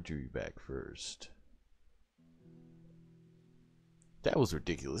the forgery back first. That was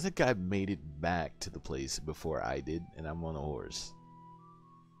ridiculous. That guy made it back to the place before I did, and I'm on a horse.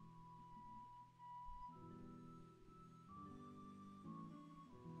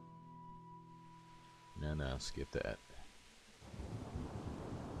 No, skip that.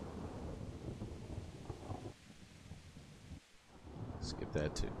 Skip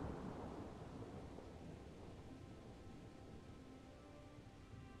that too.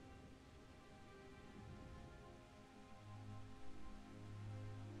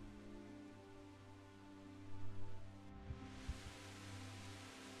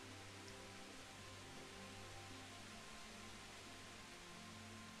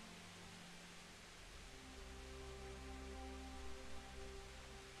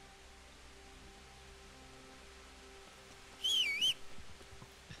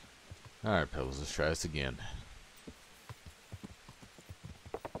 Alright, Pebbles, let's try this again.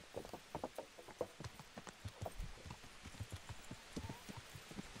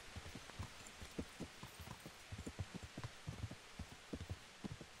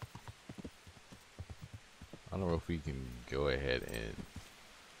 I don't know if we can go ahead and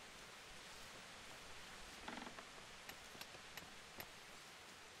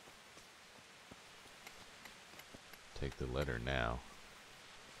take the letter now.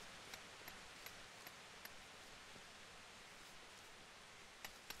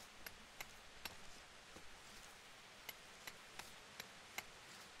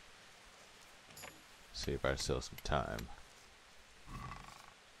 Save ourselves some time.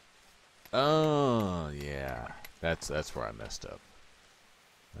 Oh yeah, that's where I messed up.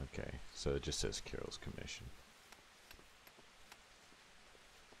 Okay, so it just says Carol's commission.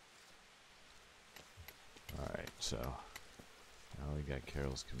 Alright, so now we got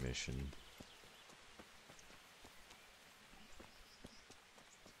Carol's commission.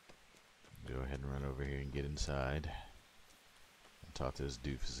 Go ahead and run over here and get inside. I'll talk to this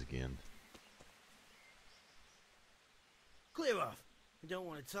doofus again. Clear off. I don't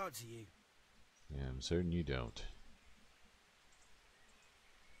want to talk to you. Yeah, I'm certain you don't.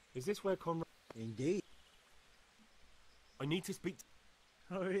 Is this where Konrad... Indeed. I need to speak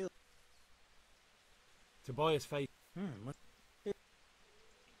Oh, really? to Tobias Faith. Hmm.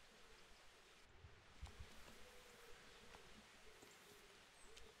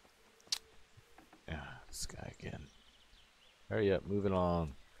 Ah, this guy again. Hurry up, moving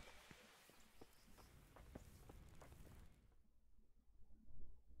on.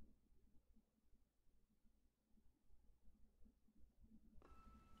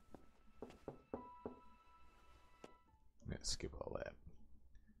 Let's skip all that.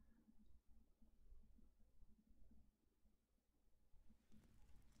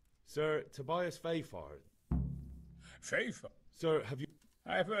 Sir Tobias Fayfar. Favor. Sir, have you...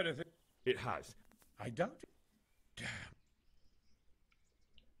 I've heard of it. It has. I doubt it. Damn.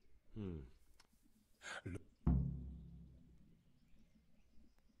 Hmm.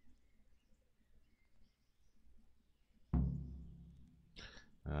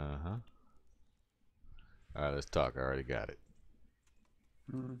 Uh-huh. Alright, let's talk. I already got it.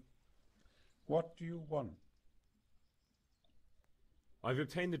 What do you want? I've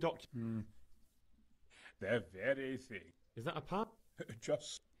obtained the document. The very thing. Is that a part?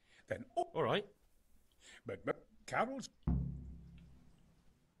 Just then. Oh, All right. but Carol's.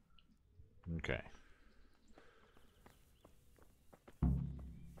 Okay.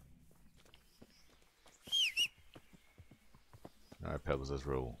 Alright, Pebbles, let's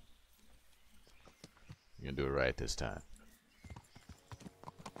roll. You're gonna do it right this time.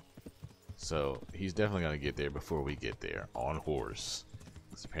 So, he's definitely gonna get there before we get there, on horse.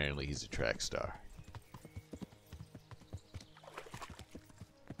 Because apparently he's a track star.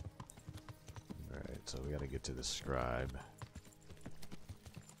 Alright, so we gotta get to the scribe.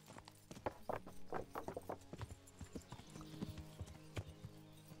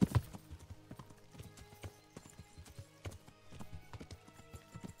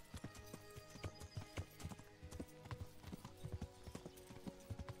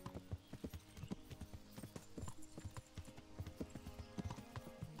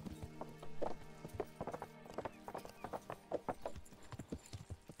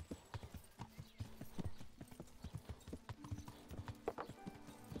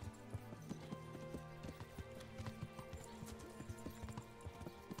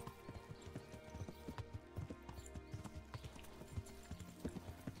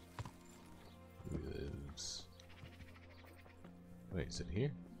 Wait, is it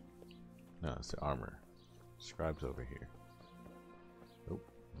here? No, it's the armor. Scribe's over here. Nope.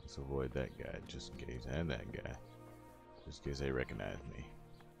 Let's avoid that guy just in case, and that guy. Just in case they recognize me.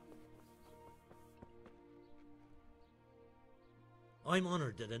 I'm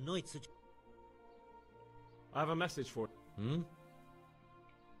honored that a knight such... I have a message for... Hmm?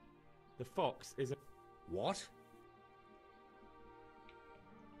 The fox is a... What?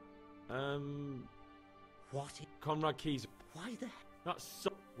 What? Konrad Kyeser. Why the... That's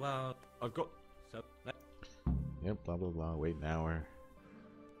so... Well... I've got... So... Yep, blah blah blah. Wait an hour.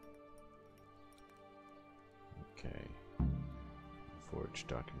 Okay. Forge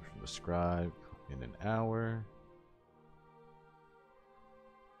document from the scribe in an hour.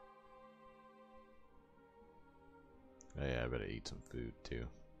 Oh yeah, I better eat some food too.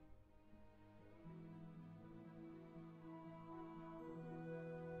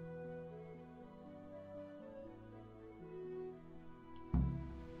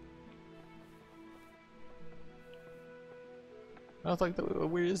 I was like,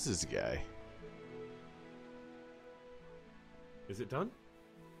 where is this guy? Is it done?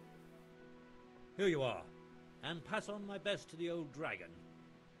 Here you are. And pass on my best to the old dragon.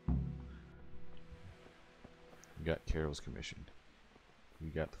 You got Carol's commission. You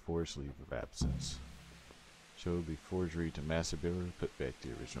got the forged leave of absence. Show the forgery to Master Builder, put back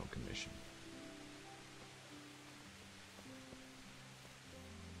the original commission.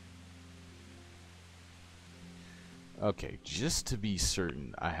 Okay, just to be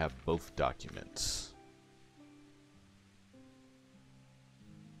certain, I have both documents.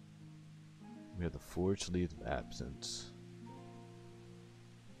 We have the forged leave of absence.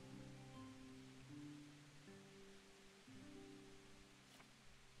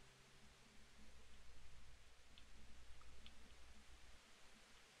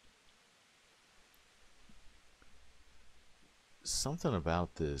 Something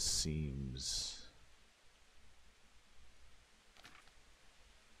about this seems...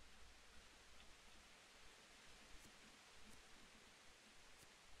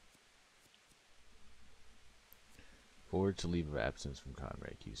 Forged leave of absence from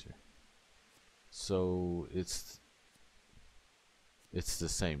Konrad Kyeser. So it's the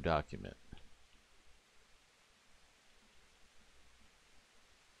same document.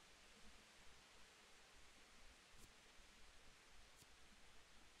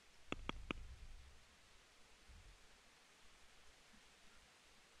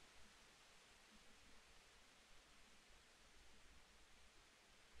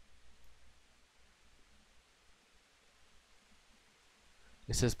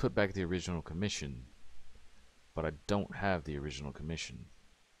 It says put back the original commission, but I don't have the original commission.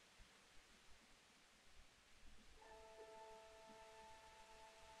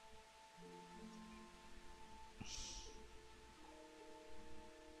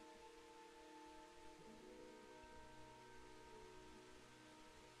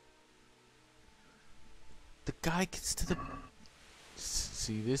 The guy gets to the...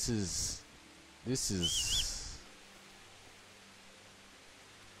 See, this is...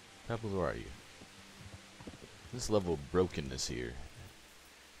 Pebbles, where are you? This level of brokenness here.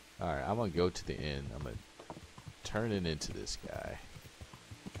 Alright, I'm gonna go to the end. I'm gonna turn it into this guy.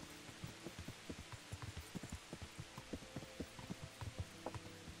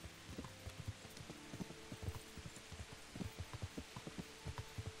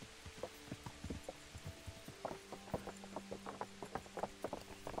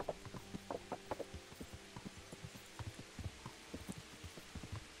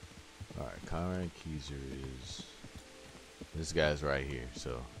 Konrad Kyeser is this guy's right here,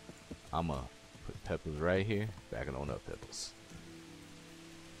 so I'm gonna put Pebbles right here, backing on up Pebbles.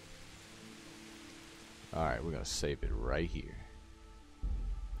 Alright, we're gonna save it right here.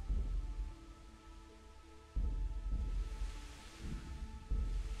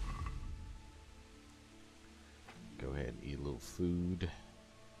 Go ahead and eat a little food.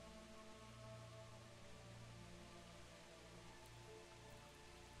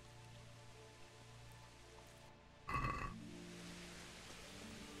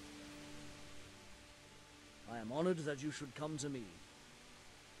 I am honored that you should come to me.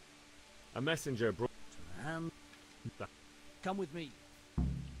 A messenger brought... And come with me.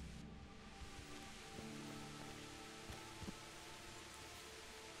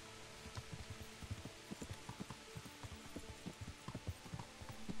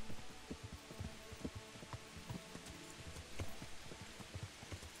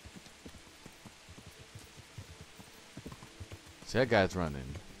 See, that guy's running.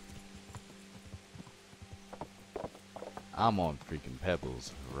 I'm on freaking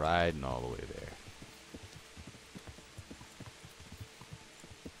Pebbles, riding all the way there.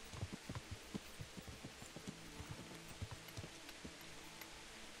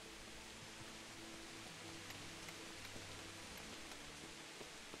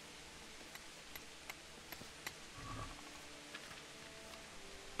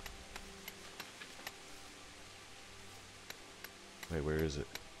 Wait, where is it?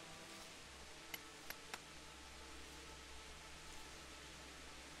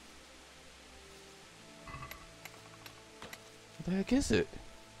 What the heck is it?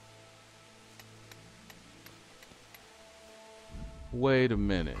 Wait a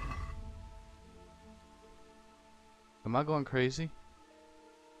minute. Am I going crazy?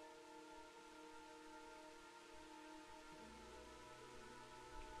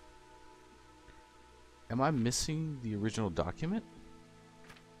 Am I missing the original document?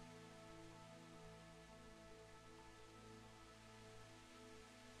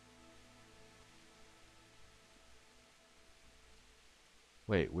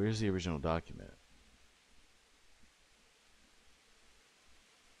 Wait, where's the original document?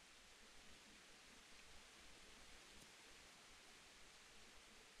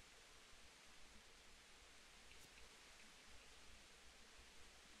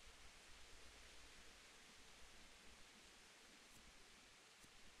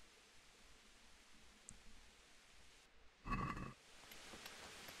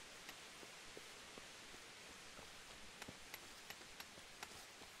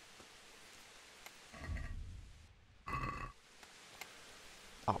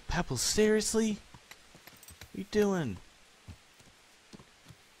 Oh, Pebbles, seriously? What are you doing?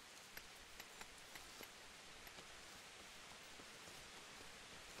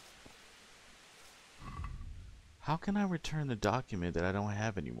 How can I return the document that I don't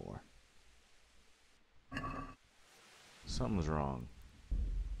have anymore? Something's wrong.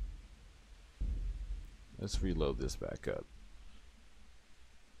 Let's reload this back up.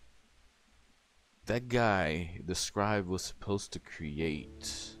 That guy, the scribe, was supposed to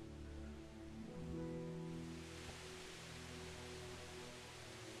create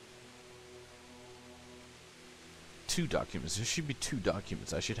two documents. There should be two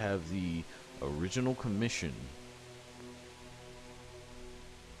documents. I should have the original commission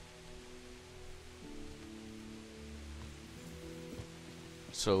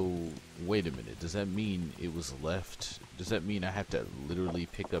So, wait a minute, does that mean it was left? Does that mean I have to literally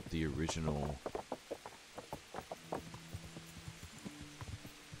pick up the original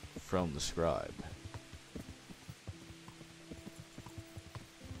from the scribe?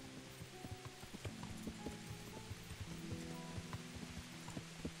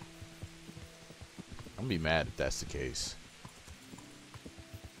 I'm gonna be mad if that's the case.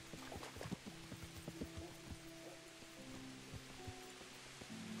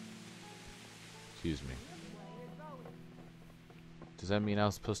 Excuse me. Does that mean I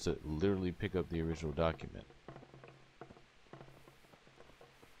was supposed to literally pick up the original document?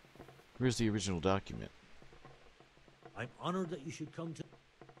 Where's the original document? I'm honored that you should come to...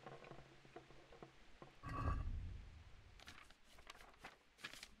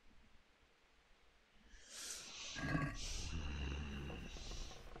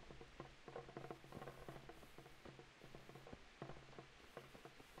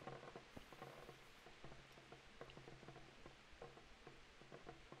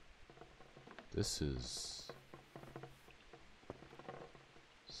 This is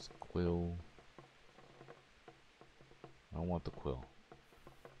a quill. I don't want the quill.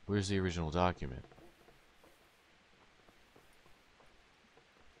 Where's the original document?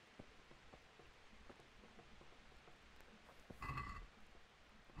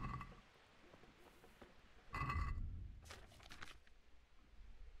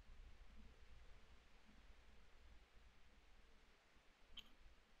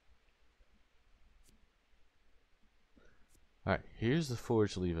 Alright, here's the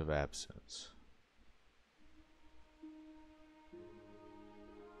forged leave of absence.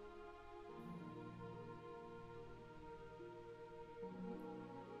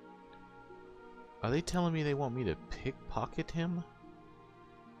 Are they telling me they want me to pickpocket him?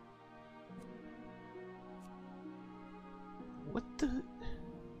 What the...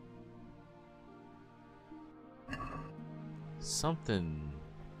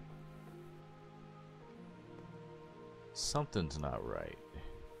 Something's not right.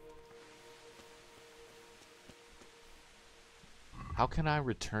 How can I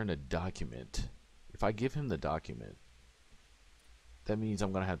return a document? If I give him the document, that means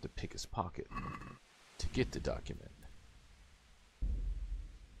I'm gonna have to pick his pocket to get the document.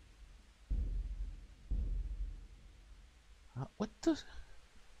 What the...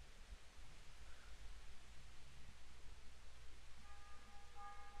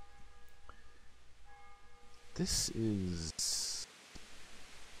 This is...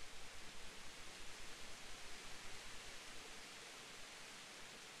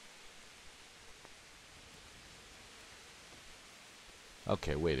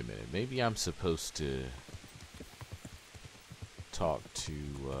 Okay, wait a minute. Maybe I'm supposed to talk to,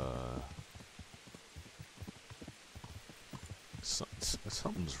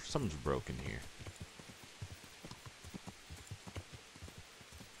 something's broken here.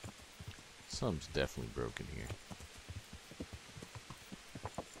 Something's definitely broken here.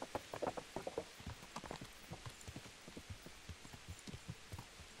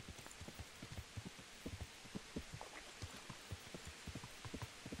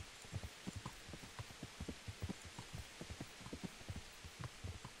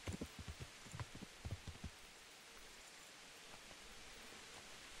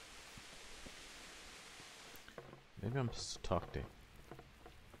 Maybe I'm supposed to talk to him.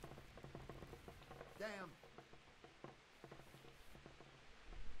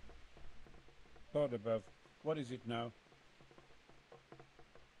 Lord above, what is it now?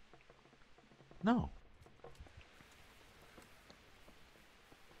 No.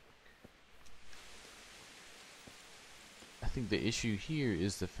 I think the issue here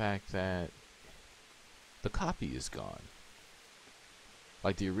is the fact that the copy is gone.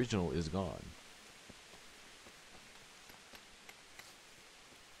 Like the original is gone.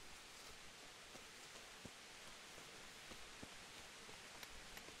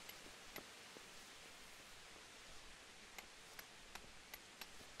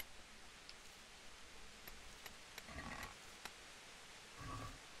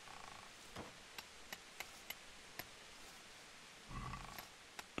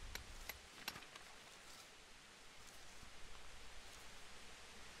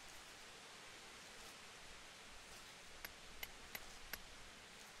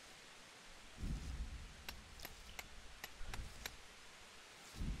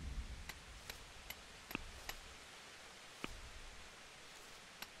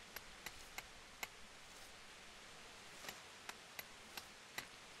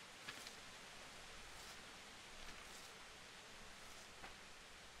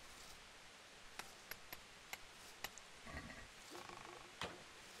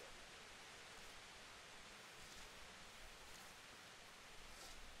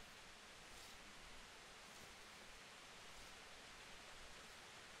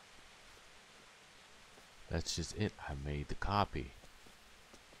 That's just it. I made the copy.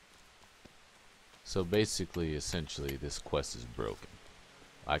 So basically, essentially, this quest is broken.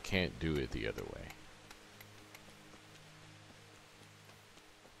 I can't do it the other way.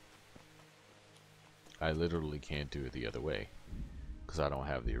 I literally can't do it the other way because I don't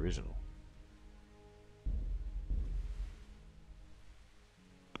have the original.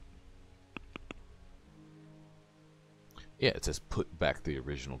 Yeah, it says put back the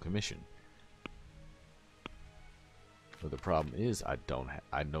original commission. But the problem is I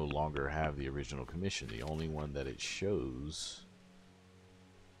no longer have the original commission. The only one that it shows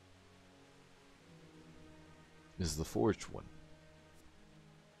is the forged one.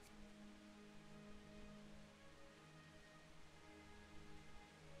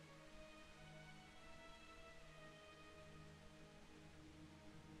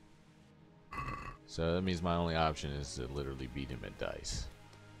 So that means my only option is to literally beat him at dice.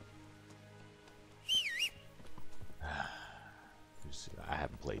 I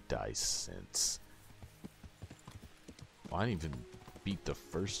haven't played dice since... Well, I didn't even beat the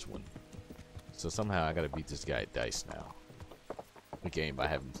first one. So somehow I gotta beat this guy at dice now. A game I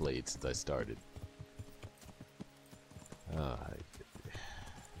haven't played since I started.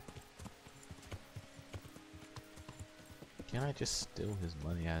 Can I just steal his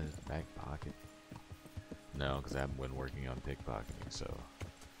money out of his back pocket? No, because I haven't been working on pickpocketing, so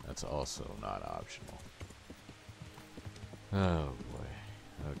that's also not optional. Oh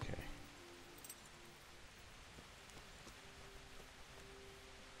boy. Okay.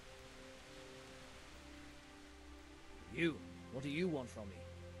 You, what do you want from me?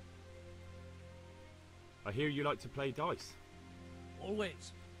 I hear you like to play dice.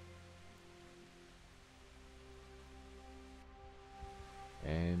 Always.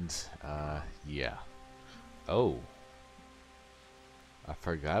 And, yeah. Oh. I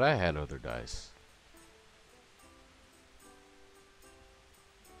forgot I had other dice.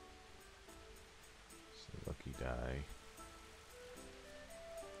 So, lucky die.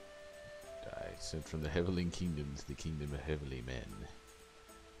 Die. Sent from the Heavenly Kingdom to the Kingdom of Heavenly Men.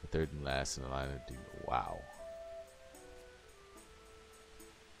 The third and last in the line of doom. Wow.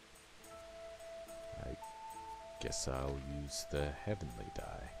 I guess I'll use the Heavenly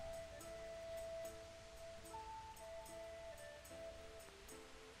die.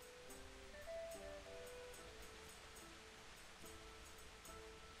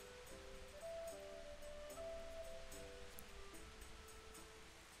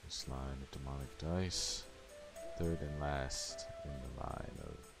 This line of demonic dice. Third and last in the line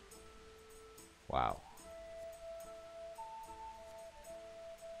of... Wow.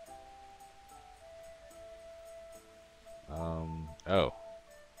 Oh.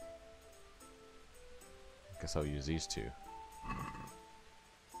 Guess I'll use these two.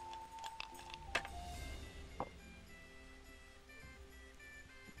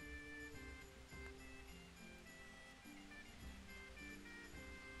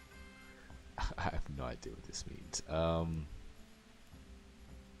 I have no idea what this means.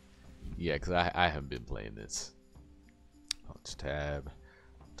 Yeah, because I haven't been playing this. Let's tab.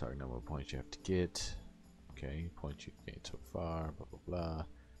 Target number of points you have to get. Okay, points you've gained so far, blah, blah, blah.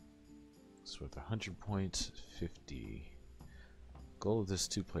 It's worth 100 points, 50. Goal of this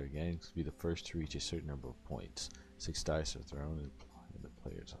two-player game is to be the first to reach a certain number of points. 6 dice are thrown in the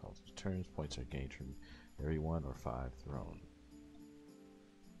player's alternate turns. Points are gained from every 1 or 5 thrown.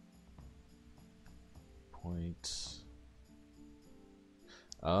 Points.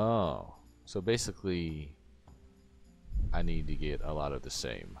 Oh, so basically I need to get a lot of the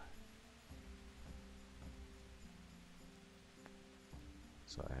same.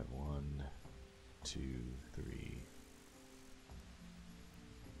 So I have 1, 2, 3,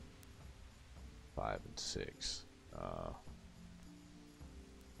 5, and 6.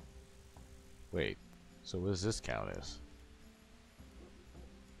 Wait, so what does this count as?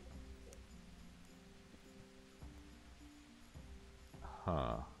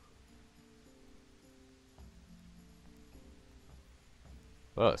 Huh.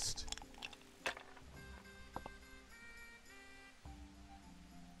 Bust.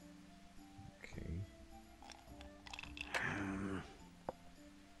 Okay.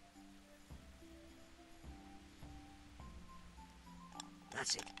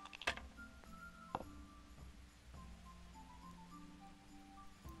 That's it.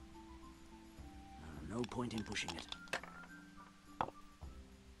 No point in pushing it.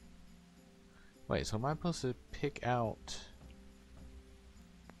 Wait, so am I supposed to pick out...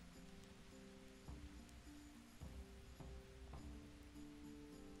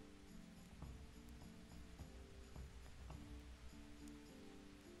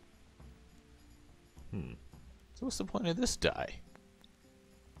 So what's the point of this die?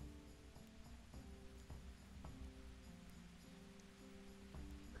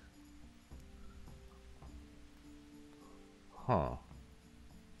 Huh.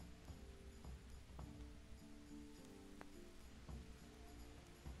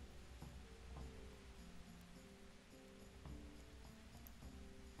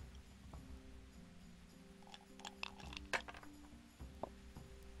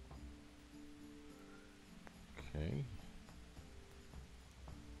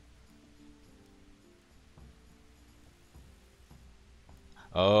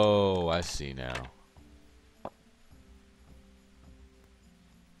 Oh, I see now.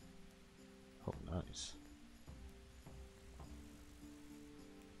 Oh, nice.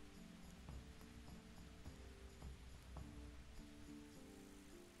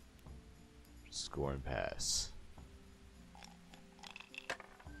 Score and pass.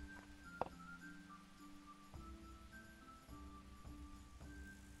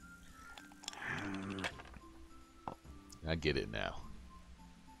 I get it now.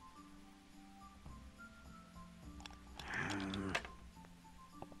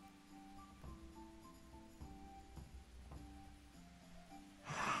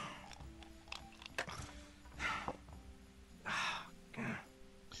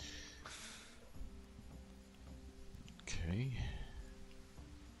 Okay.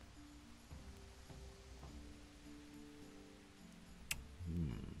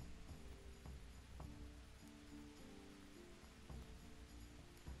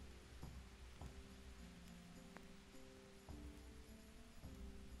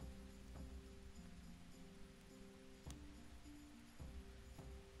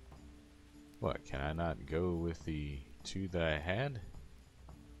 What, can I not go with the two that I had?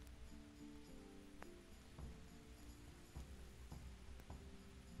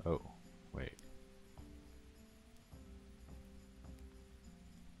 Oh, wait.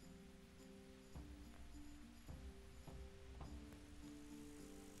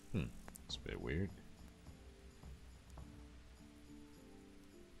 It's a bit weird.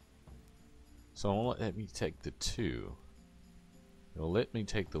 So it won't let me take the 2. It'll let me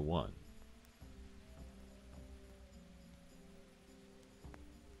take the 1.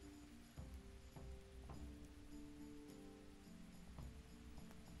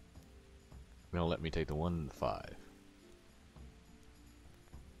 It'll let me take the 1 and the 5.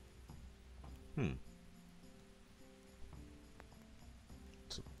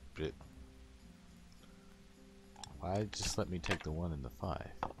 It's a bit... Why just let me take the 1 and the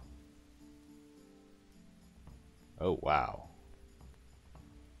 5? Oh, wow.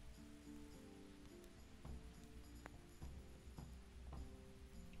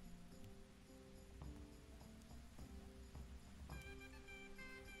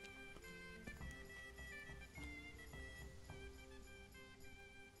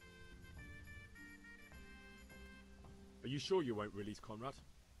 Are you sure you won't release Konrad?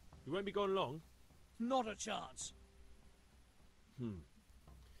 You won't be gone long? Not a chance.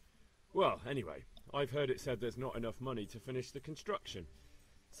 Well, anyway, I've heard it said there's not enough money to finish the construction.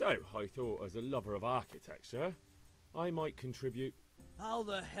 So, I thought as a lover of architecture, I might contribute. How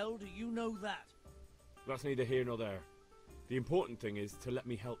the hell do you know that? That's neither here nor there. The important thing is to let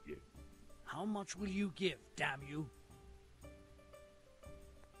me help you. How much will you give, damn you?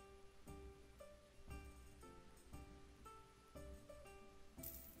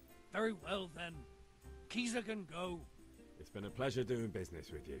 Very well, then. Kyeser can go. It's been a pleasure doing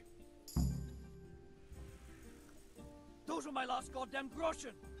business with you. Those are my last goddamn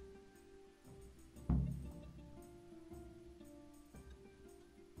groschen.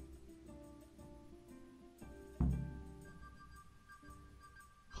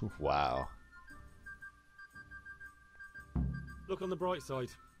 Wow. Look on the bright side.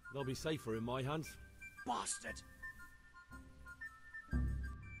 They'll be safer in my hands. Bastard!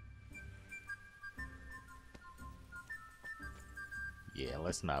 Yeah,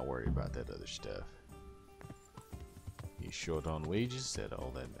 let's not worry about that other stuff. You short on wages? Said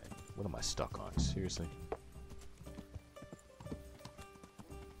all that, man. What am I stuck on? Seriously?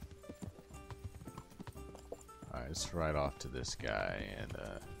 Alright, let's ride off to this guy, and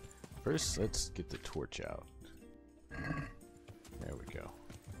first let's get the torch out. There we go.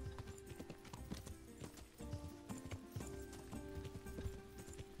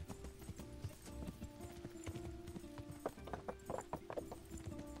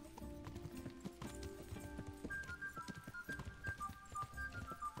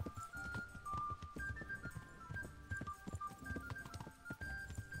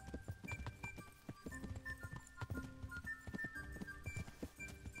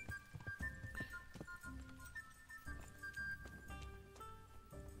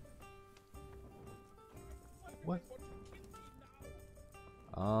 What?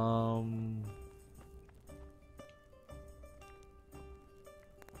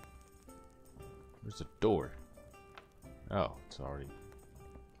 Where's the door? Oh, it's already...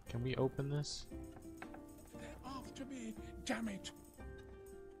 Can we open this? They're after me, damn it.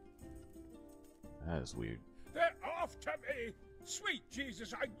 That is weird. They're after me. Sweet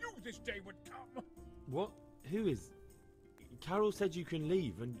Jesus, I knew this day would come. What? Who is... Carol said you can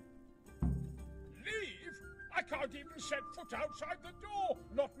leave and... Leave? I I can't even set foot outside the door.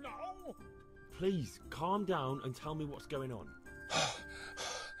 Not now. Please, calm down and tell me what's going on.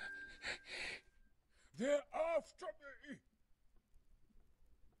 They're after me.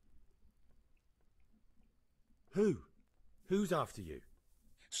 Who? Who's after you?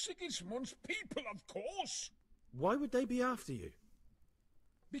 Sigismund's people, of course. Why would they be after you?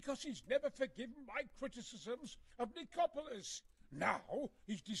 Because he's never forgiven my criticisms of Nicopolis. Now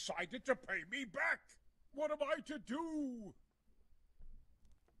he's decided to pay me back. What am I to do?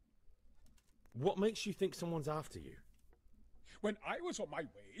 What makes you think someone's after you? When I was on my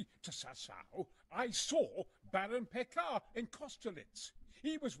way to Sasua, I saw Baron Pekar in Kostelitz.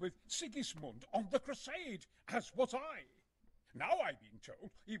 He was with Sigismund on the crusade, as was I. Now I've been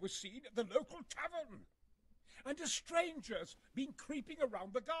told he was seen at the local tavern. And a stranger's been creeping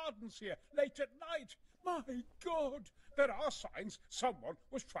around the gardens here late at night. My God, there are signs someone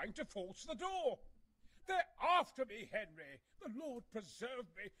was trying to force the door. They're after me, Henry. The Lord preserve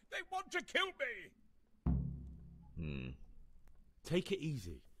me. They want to kill me. Take it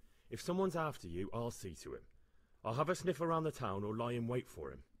easy. If someone's after you, I'll see to him. I'll have a sniff around the town or lie in wait for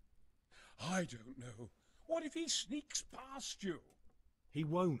him. I don't know. What if he sneaks past you? He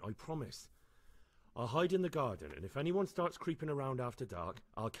won't, I promise. I'll hide in the garden, and if anyone starts creeping around after dark,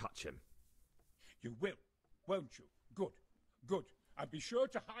 I'll catch him. You will, won't you? Good, good. And be sure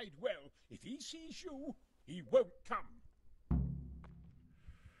to hide well. If he sees you, he won't come.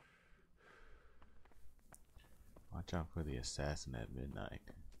 Watch out for the assassin at midnight.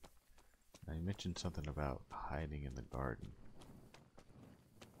 Now you mentioned something about hiding in the garden.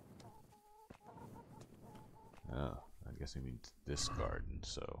 Oh, I guess he means this garden,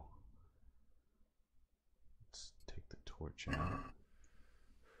 so let's take the torch out.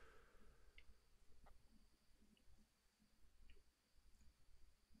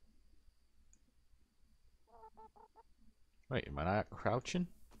 Wait, am I not crouching?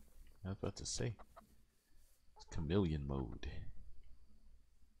 I was about to say. It's chameleon mode.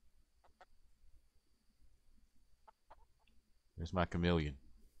 There's my chameleon.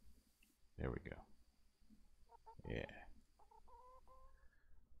 There we go. Yeah.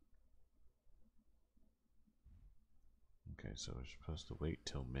 Okay, so we're supposed to wait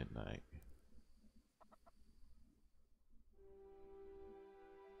till midnight.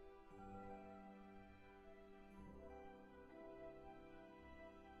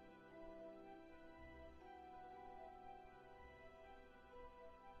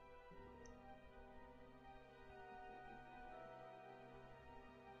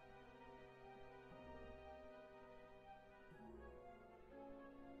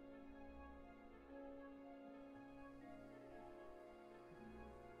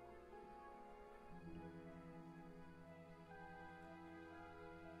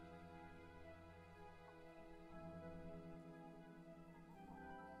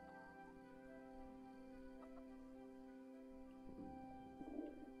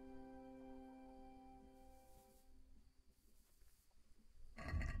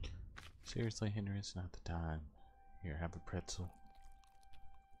 Seriously, Henry, it's not the time. Here, have a pretzel.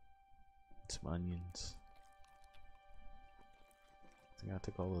 Some onions. I think I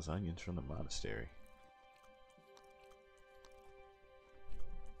took all those onions from the monastery.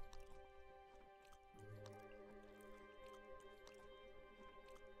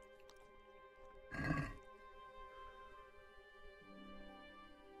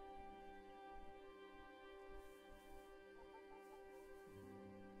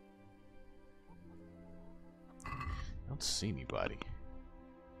 See anybody.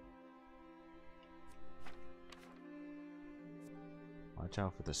 Watch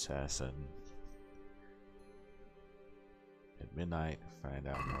out for the assassin. At midnight, find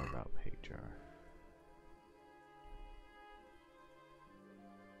out more about Pajar.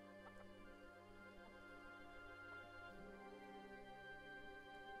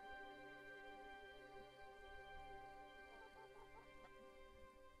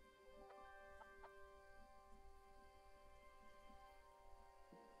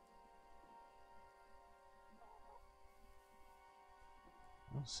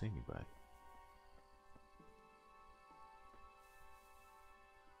 I don't see anybody.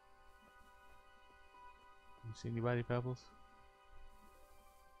 You see anybody, Pebbles?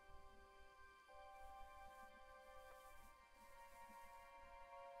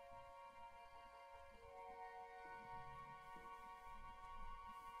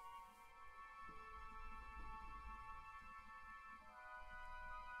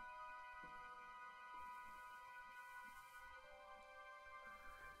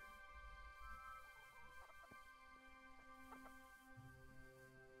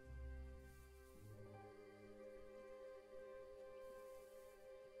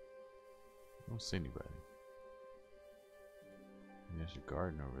 don't see anybody. There's a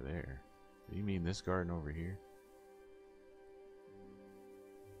garden over there. You mean this garden over here?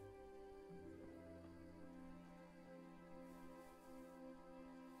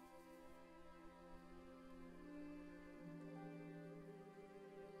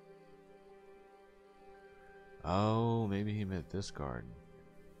 Oh, maybe he meant this garden.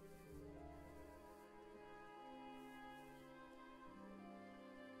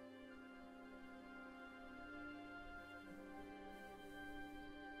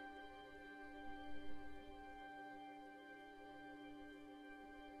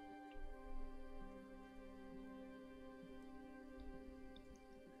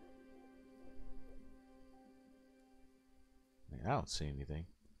 I don't see anything.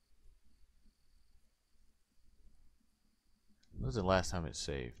 When was the last time it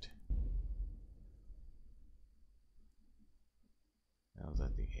saved? That was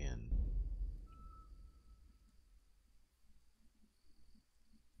at the end.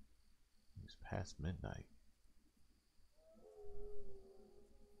 It was past midnight.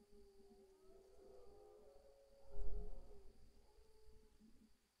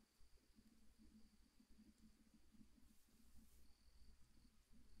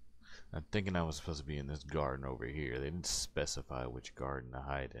 I'm thinking I was supposed to be in this garden over here. They didn't specify which garden to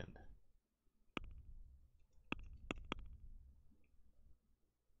hide in.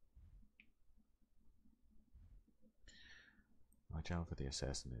 Watch out for the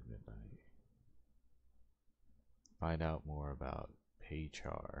assassin at midnight. Find out more about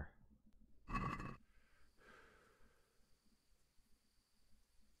Paychar.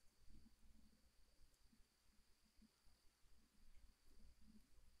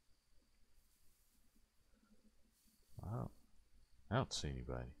 Wow. I don't see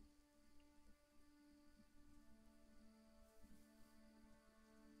anybody.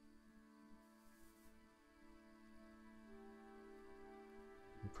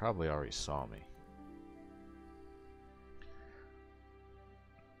 He probably already saw me.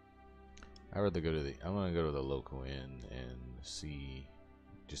 I'd rather go to the. I'm gonna go to the local inn and see.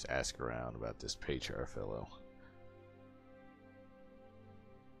 Just ask around about this Paychar fellow.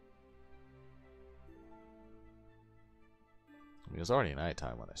 I mean, it was already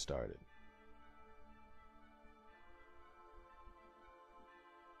nighttime when I started.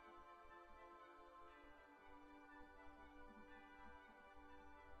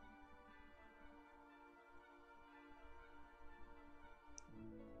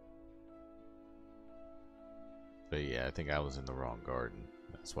 But yeah, I think I was in the wrong garden.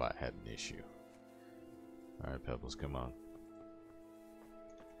 That's why I had an issue. Alright, Pebbles, come on.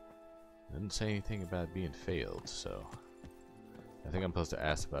 Didn't say anything about being failed, so... I think I'm supposed to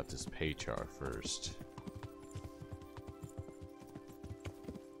ask about this Paychar first.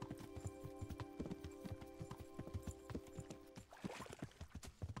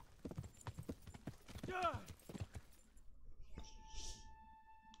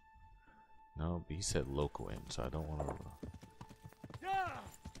 No, but he said local inn, so I don't want to...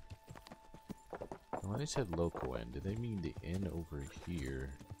 When they said local inn, did they mean the inn over here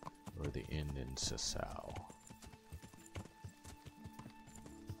or the inn in Sasua?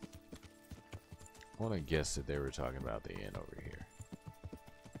 I want to guess that they were talking about the inn over here.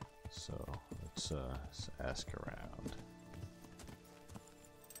 So let's ask around.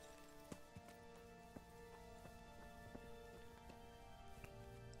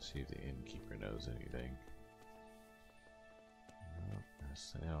 See if the innkeeper knows anything. Nope,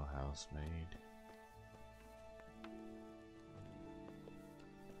 that's the ale housemaid.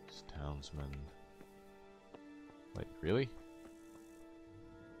 It's townsman. Wait, really?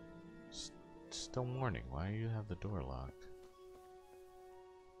 Still morning. Why do you have the door locked?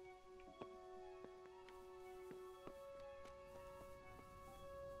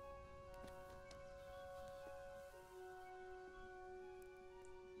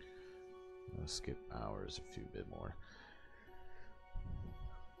 I'll skip hours a few bit more.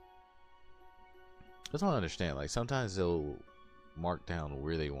 I just don't understand. Like sometimes they'll mark down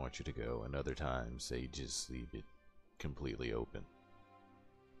where they want you to go, and other times they just leave it completely open.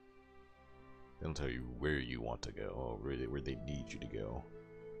 They don't tell you where you want to go or where they need you to go.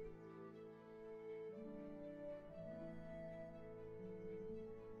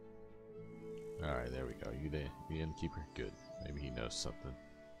 Alright, there we go. You the innkeeper? Good. Maybe he knows something.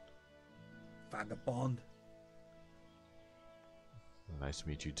 Vagabond. Nice to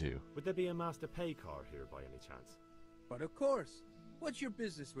meet you too. Would there be a master Paychar here by any chance? But of course. What's your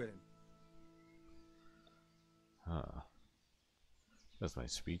business with him? Huh. That's my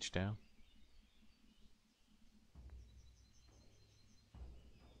speech down.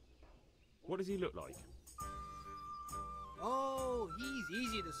 What does he look like? Oh, he's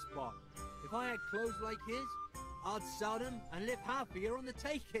easy to spot. If I had clothes like his, I'd sell them and live happier on the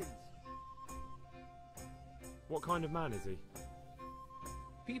takings. What kind of man is he?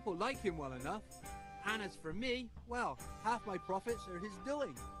 People like him well enough. And as for me, well, half my profits are his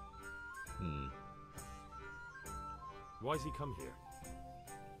doing. Why's he come here?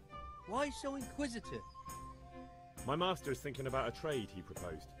 Why so inquisitive? My master's thinking about a trade he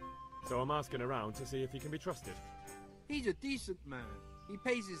proposed, so I'm asking around to see if he can be trusted. He's a decent man. He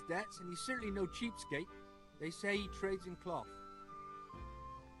pays his debts and he's certainly no cheapskate. They say he trades in cloth.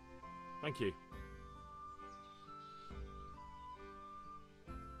 Thank you.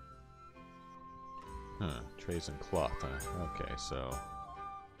 Trades and cloth, huh? Okay, so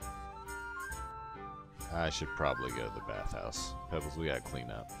I should probably go to the bathhouse. Pebbles, we gotta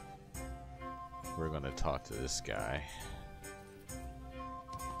clean up. We're gonna talk to this guy.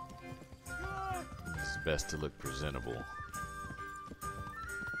 It's best to look presentable,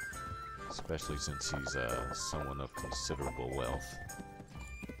 especially since he's someone of considerable wealth.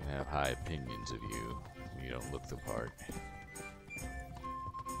 I have high opinions of you. You don't look the part.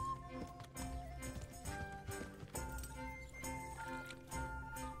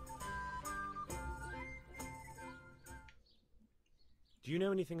 Do you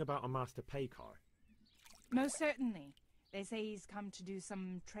know anything about a Master Paykar? Most certainly. They say he's come to do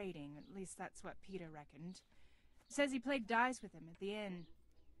some trading, at least that's what Peter reckoned. Says he played dice with him at the inn.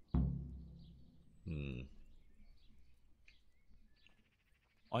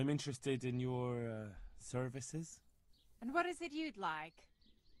 I'm interested in your services. And what is it you'd like?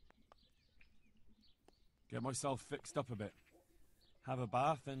 Get myself fixed up a bit. Have a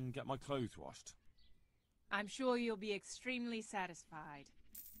bath and get my clothes washed. I'm sure you'll be extremely satisfied.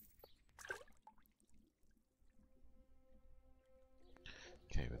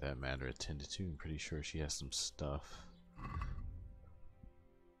 Okay, with that matter attended to, I'm pretty sure she has some stuff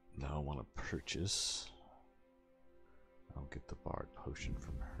that I want to purchase. I'll get the bard potion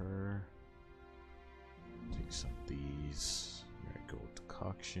from her. Take some of these. There I go with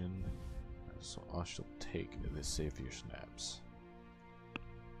decoction. So I shall take the Savior Snaps.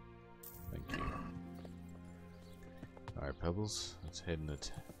 Thank you. Alright, Pebbles, let's head in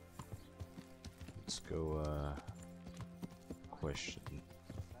it. Let's go question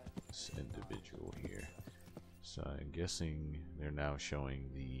this individual here. So I'm guessing they're now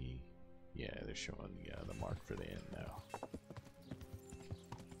showing the they're showing the mark for the end now.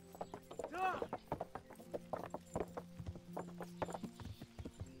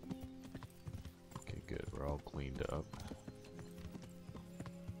 Okay, good. We're all cleaned up.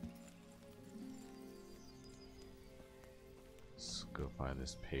 Let's go find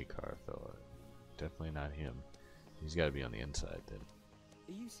this Paykar fella. Definitely not him. He's got to be on the inside then.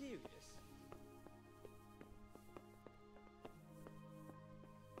 Are you serious?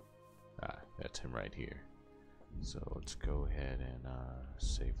 Ah, that's him right here. So let's go ahead and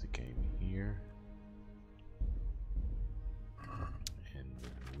save the game here. And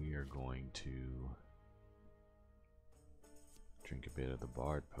we are going to drink a bit of the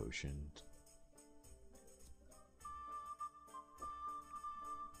bard potion.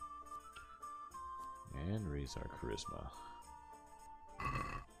 And raise our charisma.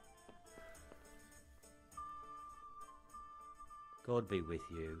 God be with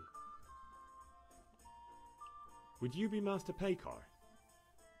you. Would you be Master Paykar?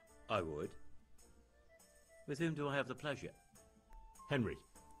 I would. With whom do I have the pleasure? Henry,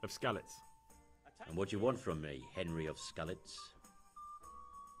 of Skalitz. And what do you want from me, Henry of Skalitz?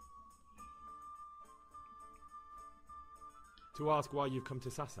 To ask why you've come to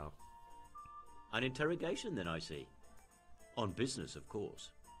Sasau. An interrogation, then, I see. On business, of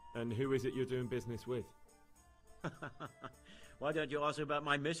course. And who is it you're doing business with? Why don't you ask about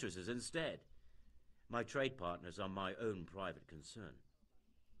my mistresses instead? My trade partners are my own private concern.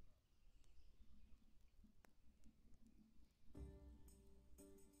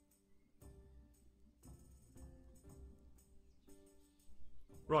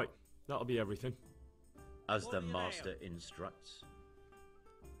 Right, that'll be everything. As the master instructs.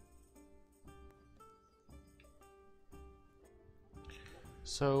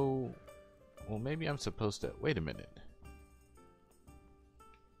 So, well, maybe I'm supposed to. Wait a minute.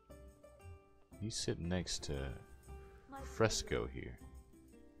 He's sitting next to Fresco here.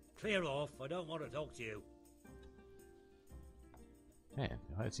 Clear off, I don't want to talk to you. Man,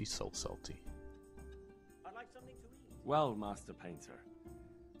 why is he so salty? I'd like something to eat. Well, Master Painter,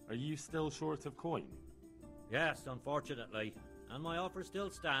 are you still short of coin? Yes, unfortunately. And my offer still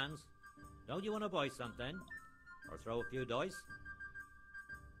stands. Don't you want to buy something? Or throw a few dice?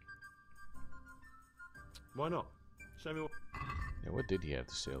 Why not? Show me what... Yeah, what did he have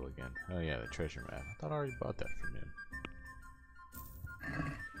to sell again? Oh yeah, the treasure map. I thought I already bought that from him.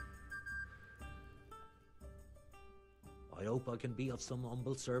 I hope I can be of some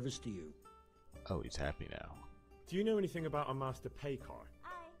humble service to you. Oh, he's happy now. Do you know anything about a Master Paykar?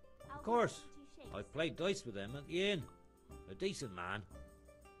 Of course. I've played dice with him at the inn. A decent man.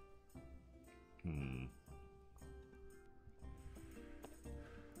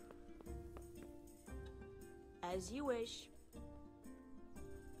 As you wish.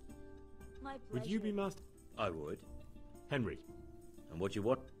 My pleasure. Would you be Master... I would. Henry. And what you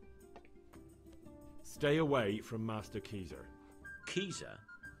want? Stay away from Master Kyeser. Kyeser?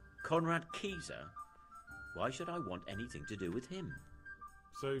 Konrad Kyeser? Why should I want anything to do with him?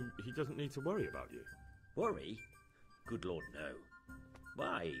 So he doesn't need to worry about you? Worry? Good Lord, no.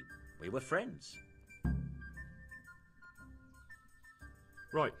 Why, we were friends.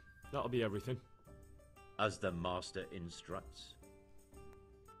 Right, that'll be everything. As the master instructs.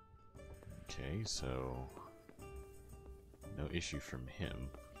 Okay, so no issue from him.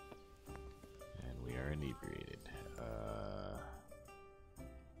 And we are inebriated. How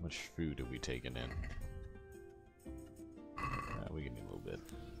much food have we taken in? We can do a little bit.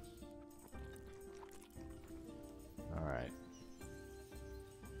 Alright.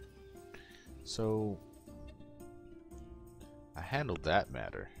 So I handled that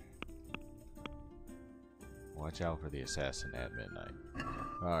matter. Watch out for the assassin at midnight.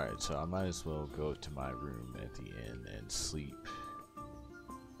 Alright, so I might as well go to my room at the inn and sleep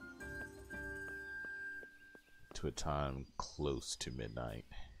to a time close to midnight.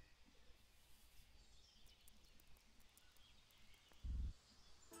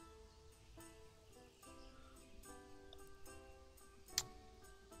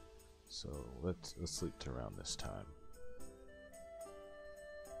 So let's sleep to around this time.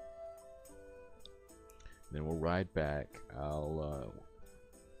 Then we'll ride back.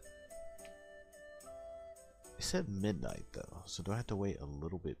 It said midnight though, so do I have to wait a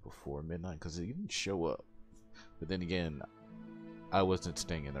little bit before midnight? Because it didn't show up. But then again, I wasn't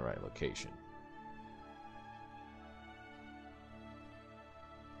staying in the right location.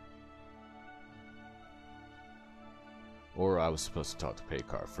 Or I was supposed to talk to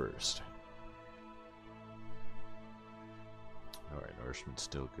Paykar first. Alright, nourishment's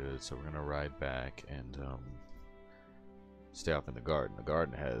still good, so we're gonna ride back and stay off in the garden. The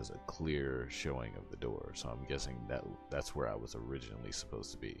garden has a clear showing of the door, so I'm guessing that's where I was originally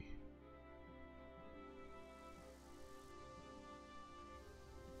supposed to be.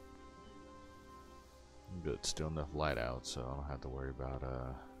 Good, still enough light out, so I don't have to worry about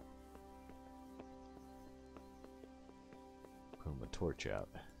putting my torch out.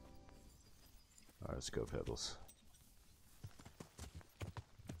 Alright, let's go, Pebbles.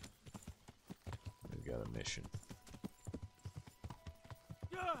 We've got a mission.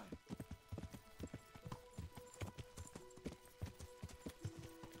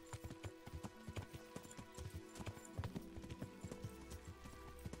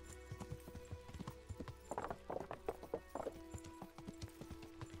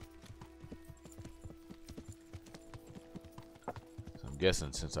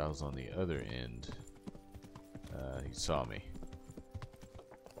 Guessing since I was on the other end, he saw me.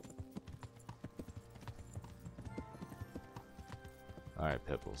 Alright,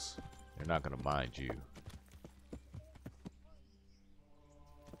 Pebbles. They're not gonna mind you.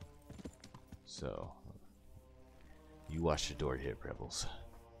 So, you watch the door here, Pebbles.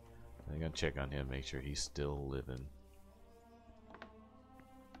 I'm gonna check on him, make sure he's still living.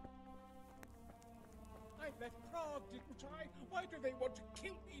 I left Prague, didn't I? Why do they want to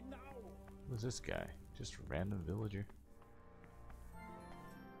kill me now? Who's this guy? Just a random villager?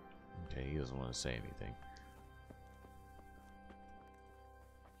 Okay, he doesn't want to say anything.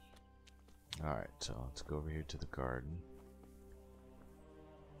 Alright, so let's go over here to the garden.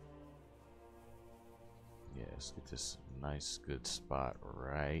 Yeah, let's get this nice, good spot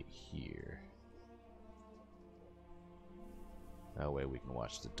right here. That way we can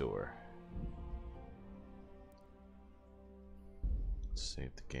watch the door.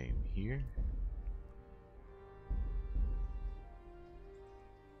 Save the game here.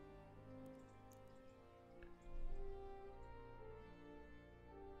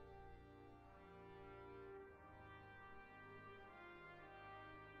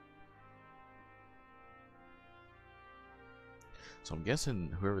 So I'm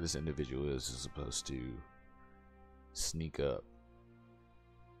guessing whoever this individual is supposed to sneak up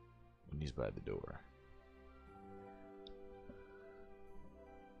when he's by the door.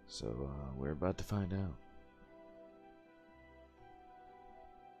 So we're about to find out.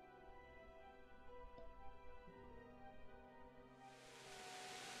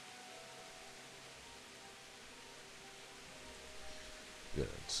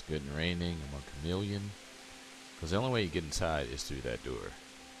 It's good and raining. I'm a chameleon. Because the only way you get inside is through that door.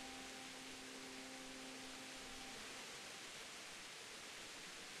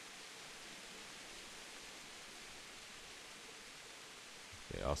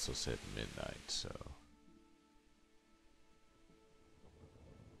 They also said midnight, so...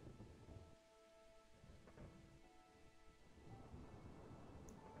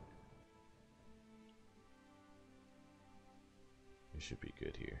 it should be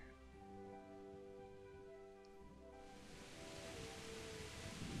good here.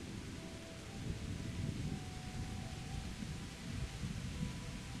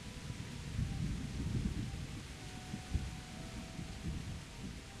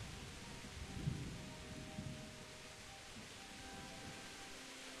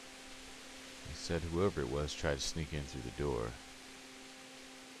 Said whoever it was tried to sneak in through the door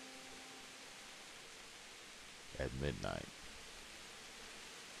at midnight.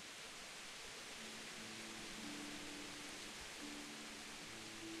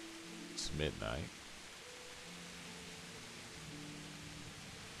 It's midnight.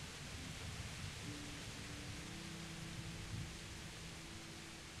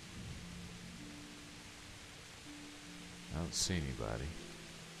 I don't see anybody.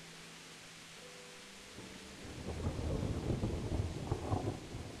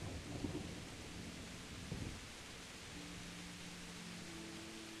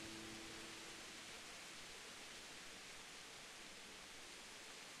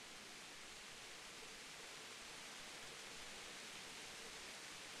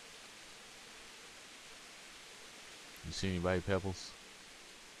 You see anybody, Pebbles?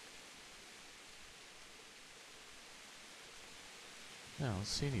 No, I don't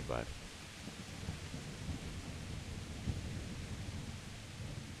see anybody.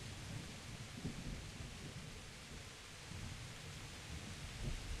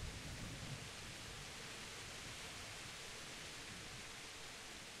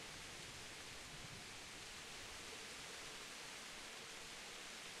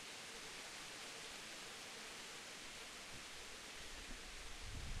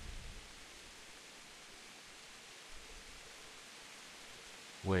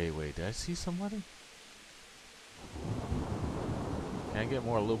 Wait, did I see somebody? Can I get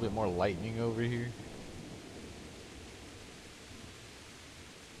a little bit more lightning over here?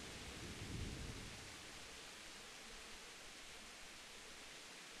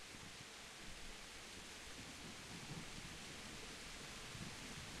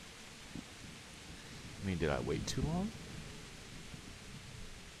 I mean, did I wait too long?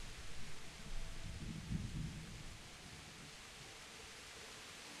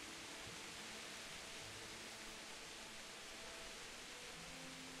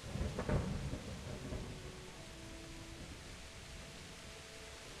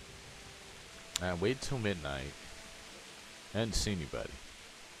 I waited till midnight. I didn't see anybody.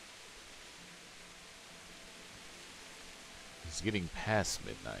 It's getting past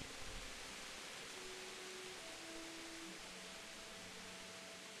midnight.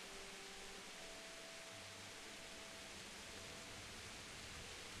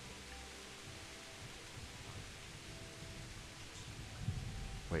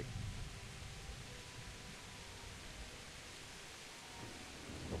 Wait.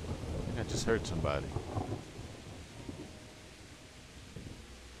 I think I just heard somebody.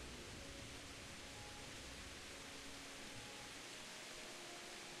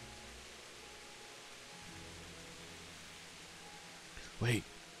 Wait.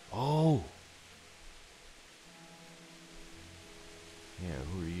 Oh. Yeah,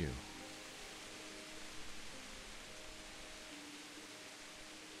 who are you?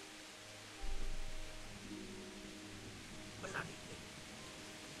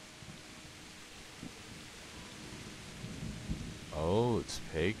 Oh, it's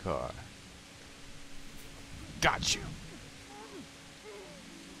Paykar. Got you.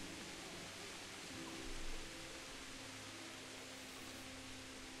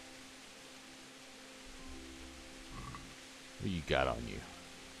 What you got on you?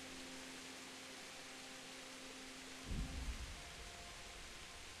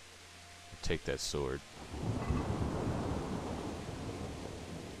 Take that sword.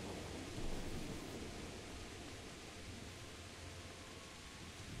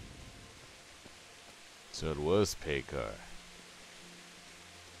 So it was Paykar.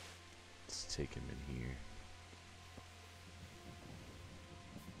 Let's take him in here.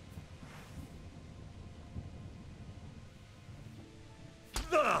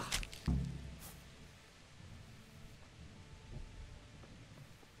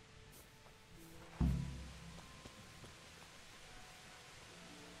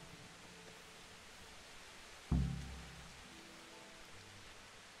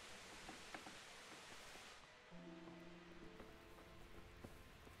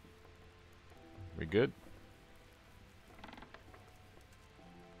 We good?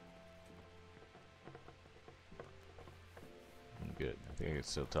 I'm good. I think I can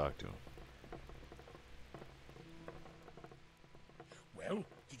still talk to him. Well,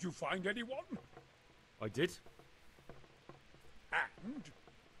 did you find anyone? I did. And?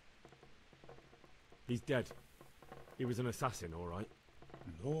 He's dead. He was an assassin, all right.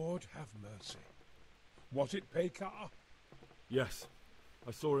 Lord have mercy. Was it Pekar? Yes.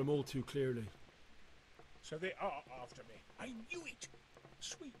 I saw him all too clearly. So they are after me. I knew it.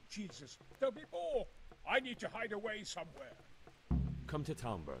 Sweet Jesus, there'll be more. I need to hide away somewhere. Come to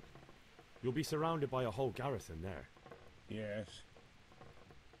Talmberg. You'll be surrounded by a whole garrison there. Yes.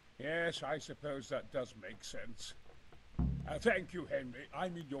 Yes, I suppose that does make sense. Thank you, Henry.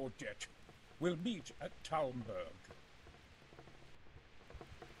 I'm in your debt. We'll meet at Talmberg.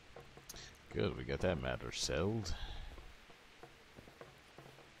 Good, we got that matter settled.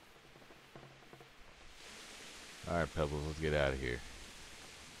 Alright, Pebbles, let's get out of here.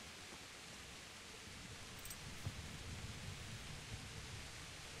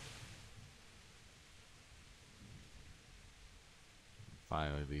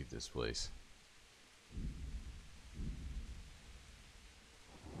 Finally leave this place.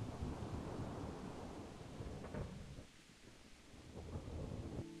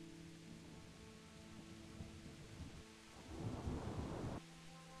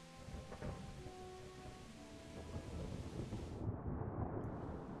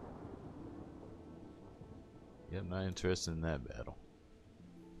 Yep, not interested in that battle.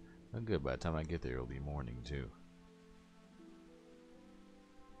 I'm good, by the time I get there it'll be morning too.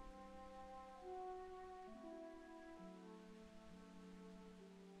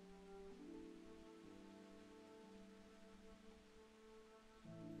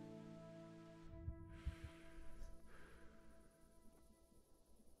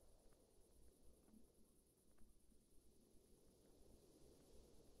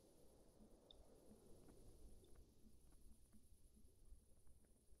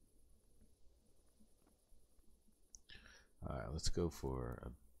 Alright, let's go for a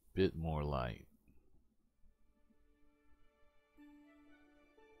bit more light.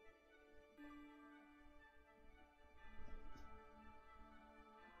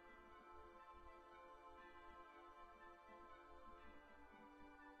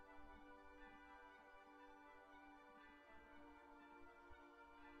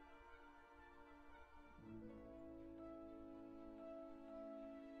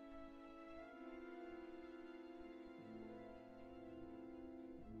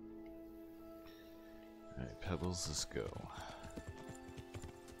 Alright, Pebbles, let's go.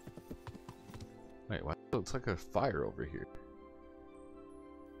 Wait, why it looks like a fire over here?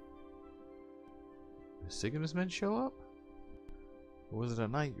 Did Sigurd's men show up? Or was it a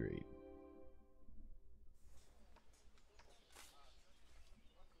night raid?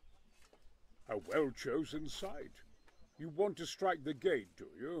 A well-chosen site. You want to strike the gate, do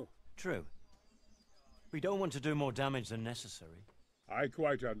you? True. We don't want to do more damage than necessary. I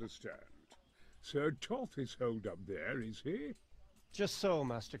quite understand. Sir Toth is holed up there, is he? Just so,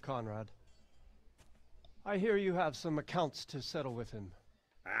 Master Konrad. I hear you have some accounts to settle with him.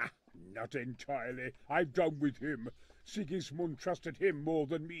 Ah, not entirely. I've done with him. Sigismund trusted him more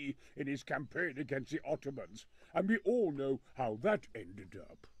than me in his campaign against the Ottomans, and we all know how that ended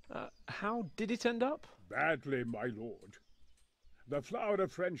up. How did it end up? Badly, my lord. The flower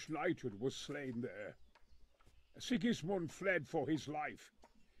of French knighthood was slain there. Sigismund fled for his life,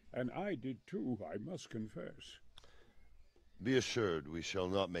 and I did too, I must confess. Be assured we shall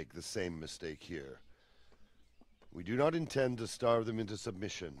not make the same mistake here. We do not intend to starve them into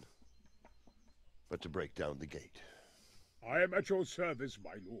submission, but to break down the gate. I am at your service,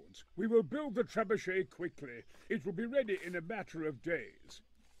 my lords. We will build the trebuchet quickly. It will be ready in a matter of days.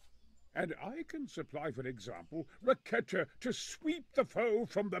 And I can supply, for example, Roquetta to sweep the foe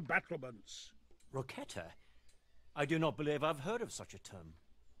from the battlements. Roquetta? I do not believe I've heard of such a term.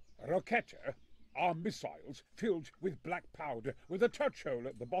 Roquetta are missiles filled with black powder with a touch hole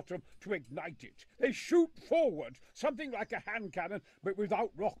at the bottom to ignite it. They shoot forward, something like a hand cannon, but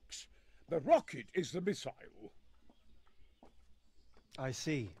without rocks. The rocket is the missile. I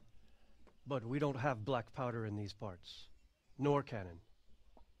see. But we don't have black powder in these parts. Nor cannon.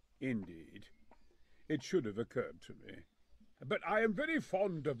 Indeed. It should have occurred to me. But I am very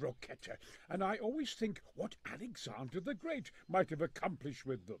fond of Roquetta, and I always think what Alexander the Great might have accomplished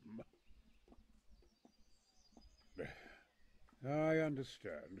with them. I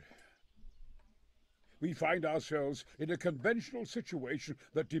understand. We find ourselves in a conventional situation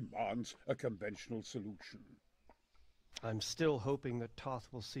that demands a conventional solution. I'm still hoping that Toth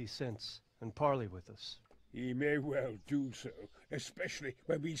will see sense and parley with us. He may well do so, especially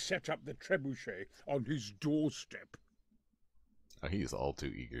when we set up the trebuchet on his doorstep. Oh, he's all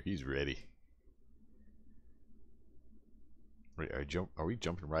too eager. He's ready. Wait, are we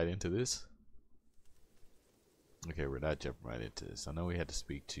jumping right into this? Okay, we're not jumping right into this. I know we had to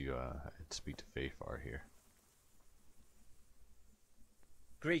speak to Fafar here.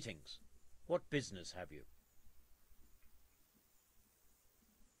 Greetings. What business have you?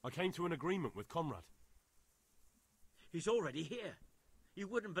 I came to an agreement with Konrad. He's already here. You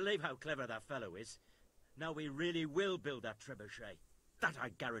wouldn't believe how clever that fellow is. Now we really will build that trebuchet. That I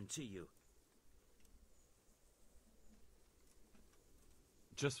guarantee you.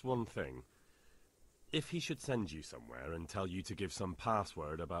 Just one thing. If he should send you somewhere and tell you to give some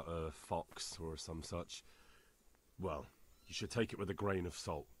password about a fox or some such, well, you should take it with a grain of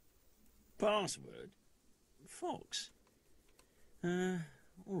salt. Password? Fox? All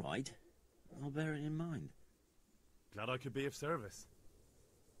right. I'll bear it in mind. Glad I could be of service.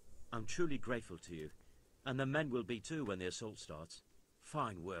 I'm truly grateful to you. And the men will be too when the assault starts.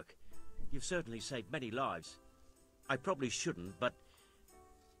 Fine work. You've certainly saved many lives. I probably shouldn't, but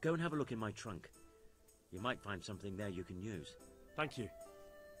go and have a look in my trunk. You might find something there you can use. Thank you.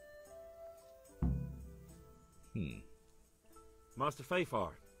 Master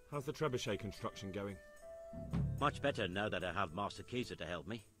Fafar, how's the trebuchet construction going? Much better now that I have Master Kyeser to help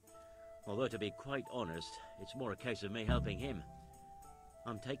me. Although, to be quite honest, it's more a case of me helping him.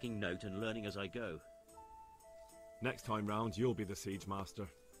 I'm taking note and learning as I go. Next time round, you'll be the siege master.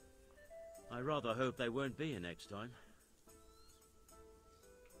 I rather hope they won't be here next time.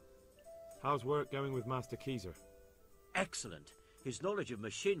 How's work going with Master Kyeser? Excellent. His knowledge of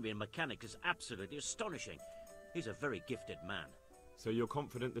machinery and mechanics is absolutely astonishing. He's a very gifted man. So you're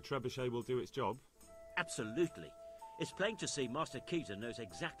confident the trebuchet will do its job? Absolutely. It's plain to see Master Kyeser knows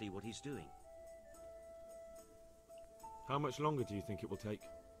exactly what he's doing. How much longer do you think it will take?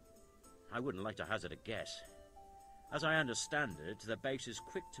 I wouldn't like to hazard a guess. As I understand it, the base is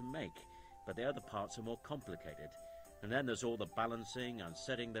quick to make, but the other parts are more complicated. And then there's all the balancing and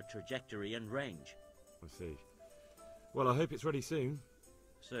setting the trajectory and range. I see. Well, I hope it's ready soon.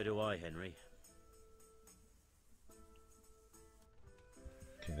 So do I, Henry.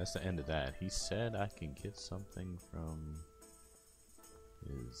 Okay, that's the end of that. He said I can get something from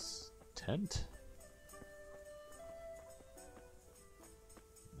his tent?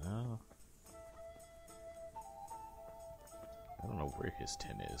 No. I don't know where his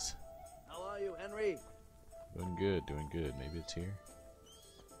tent is. How are you, Henry? Doing good, doing good. Maybe it's here.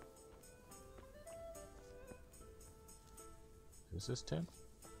 Is this tent?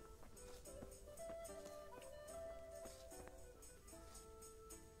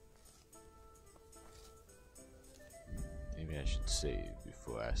 Maybe I should save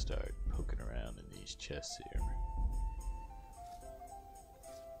before I start poking around in these chests here.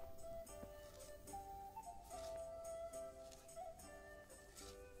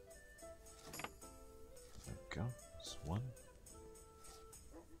 There we go. Just one.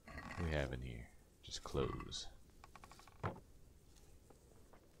 What do we have in here? Just clothes.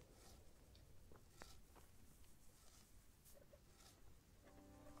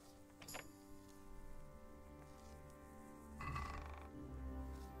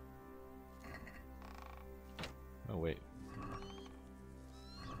 Oh wait.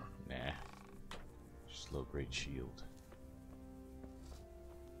 Nah. Just low grade shield.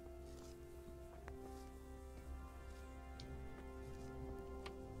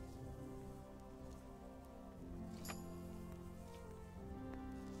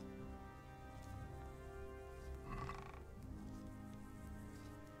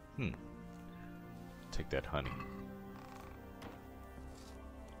 Take that honey.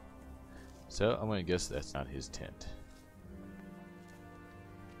 So I'm gonna guess that's not his tent.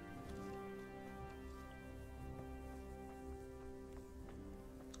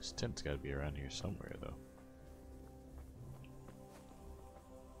 His tent's gotta be around here somewhere though.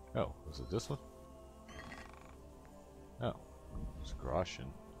 Oh, was it this one? Oh, it's Groshin.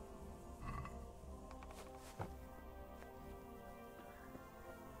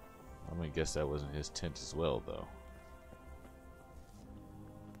 I'm gonna guess that wasn't his tent as well though.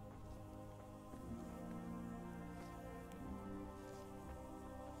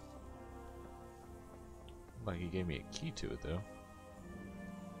 Like he gave me a key to it though.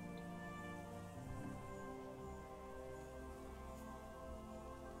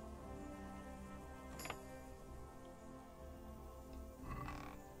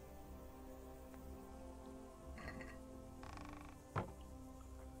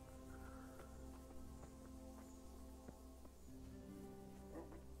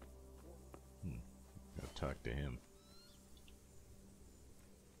 talk to him.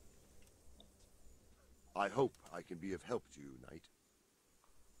 I hope I can be of help to you, Knight.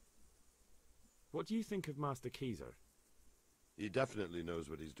 What do you think of Master Kyeser? He definitely knows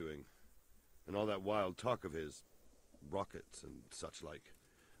what he's doing. And all that wild talk of his, rockets and such like.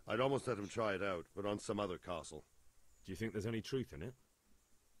 I'd almost let him try it out, but on some other castle. Do you think there's any truth in it?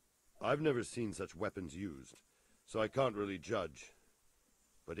 I've never seen such weapons used, so I can't really judge.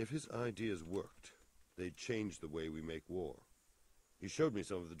 But if his ideas worked, they'd change the way we make war. He showed me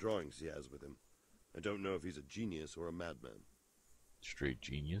some of the drawings he has with him. I don't know if he's a genius or a madman. Straight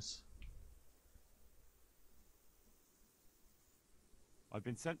genius. I've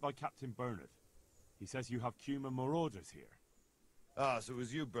been sent by Captain Bernard. He says you have Cuman marauders here. Ah, so it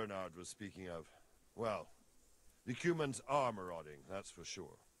was you Bernard was speaking of. Well, the Cumans are marauding, that's for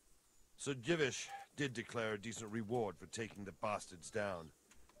sure. Sir Divish did declare a decent reward for taking the bastards down.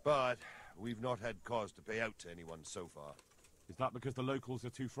 But we've not had cause to pay out to anyone so far. Is that because the locals are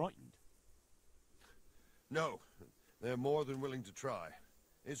too frightened? No, they're more than willing to try.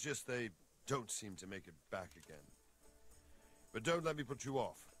 It's just they don't seem to make it back again. But don't let me put you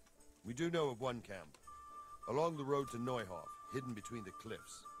off. We do know of one camp, along the road to Neuhof, hidden between the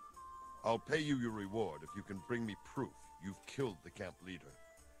cliffs. I'll pay you your reward if you can bring me proof you've killed the camp leader.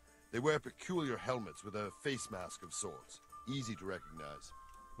 They wear peculiar helmets with a face mask of sorts, easy to recognize.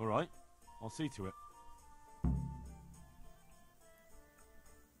 All right, I'll see to it.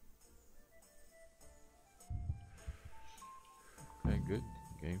 Okay, good.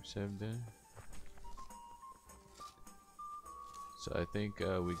 Game 7 done. So I think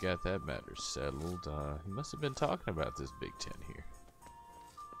we got that matter settled. He must have been talking about this Big Ten here.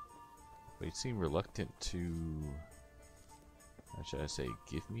 But he seemed reluctant to, how should I say,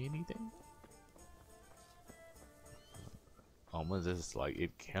 give me anything? Almost as like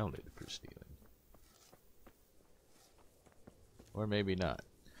it counted for stealing. Or maybe not.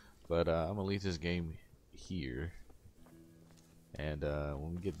 But I'm going to leave this game here. And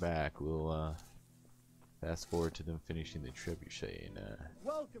when we get back, we'll fast forward to them finishing the trebuchet and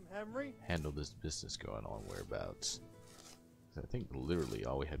Welcome, Henry. handle this business going on whereabouts. I think literally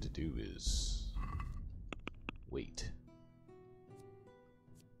all we have to do is wait.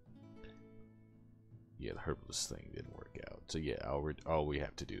 Yeah, the herbalist thing didn't work out. So yeah, all we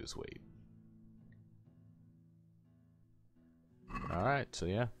have to do is wait. Alright, so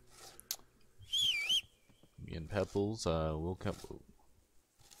yeah. Me and Pepples, we'll come...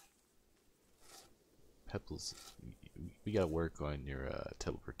 Pepples, we gotta work on your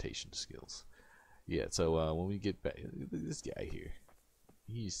teleportation skills. Yeah, so when we get back, this guy here,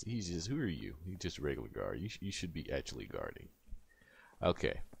 he's just, who are you? He's just a regular guard. You should be actually guarding.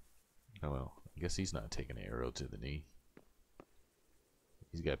 Okay. Oh well, I guess he's not taking an arrow to the knee.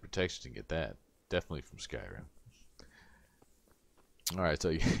 He's got protection to get that. Definitely from Skyrim. Alright,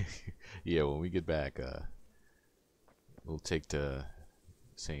 so yeah, when we get back, we'll take to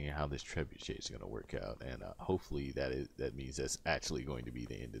saying how this trebuchet is going to work out, and hopefully that means that's actually going to be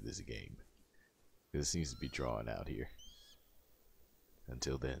the end of this game. Because it seems to be drawing out here.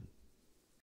 Until then.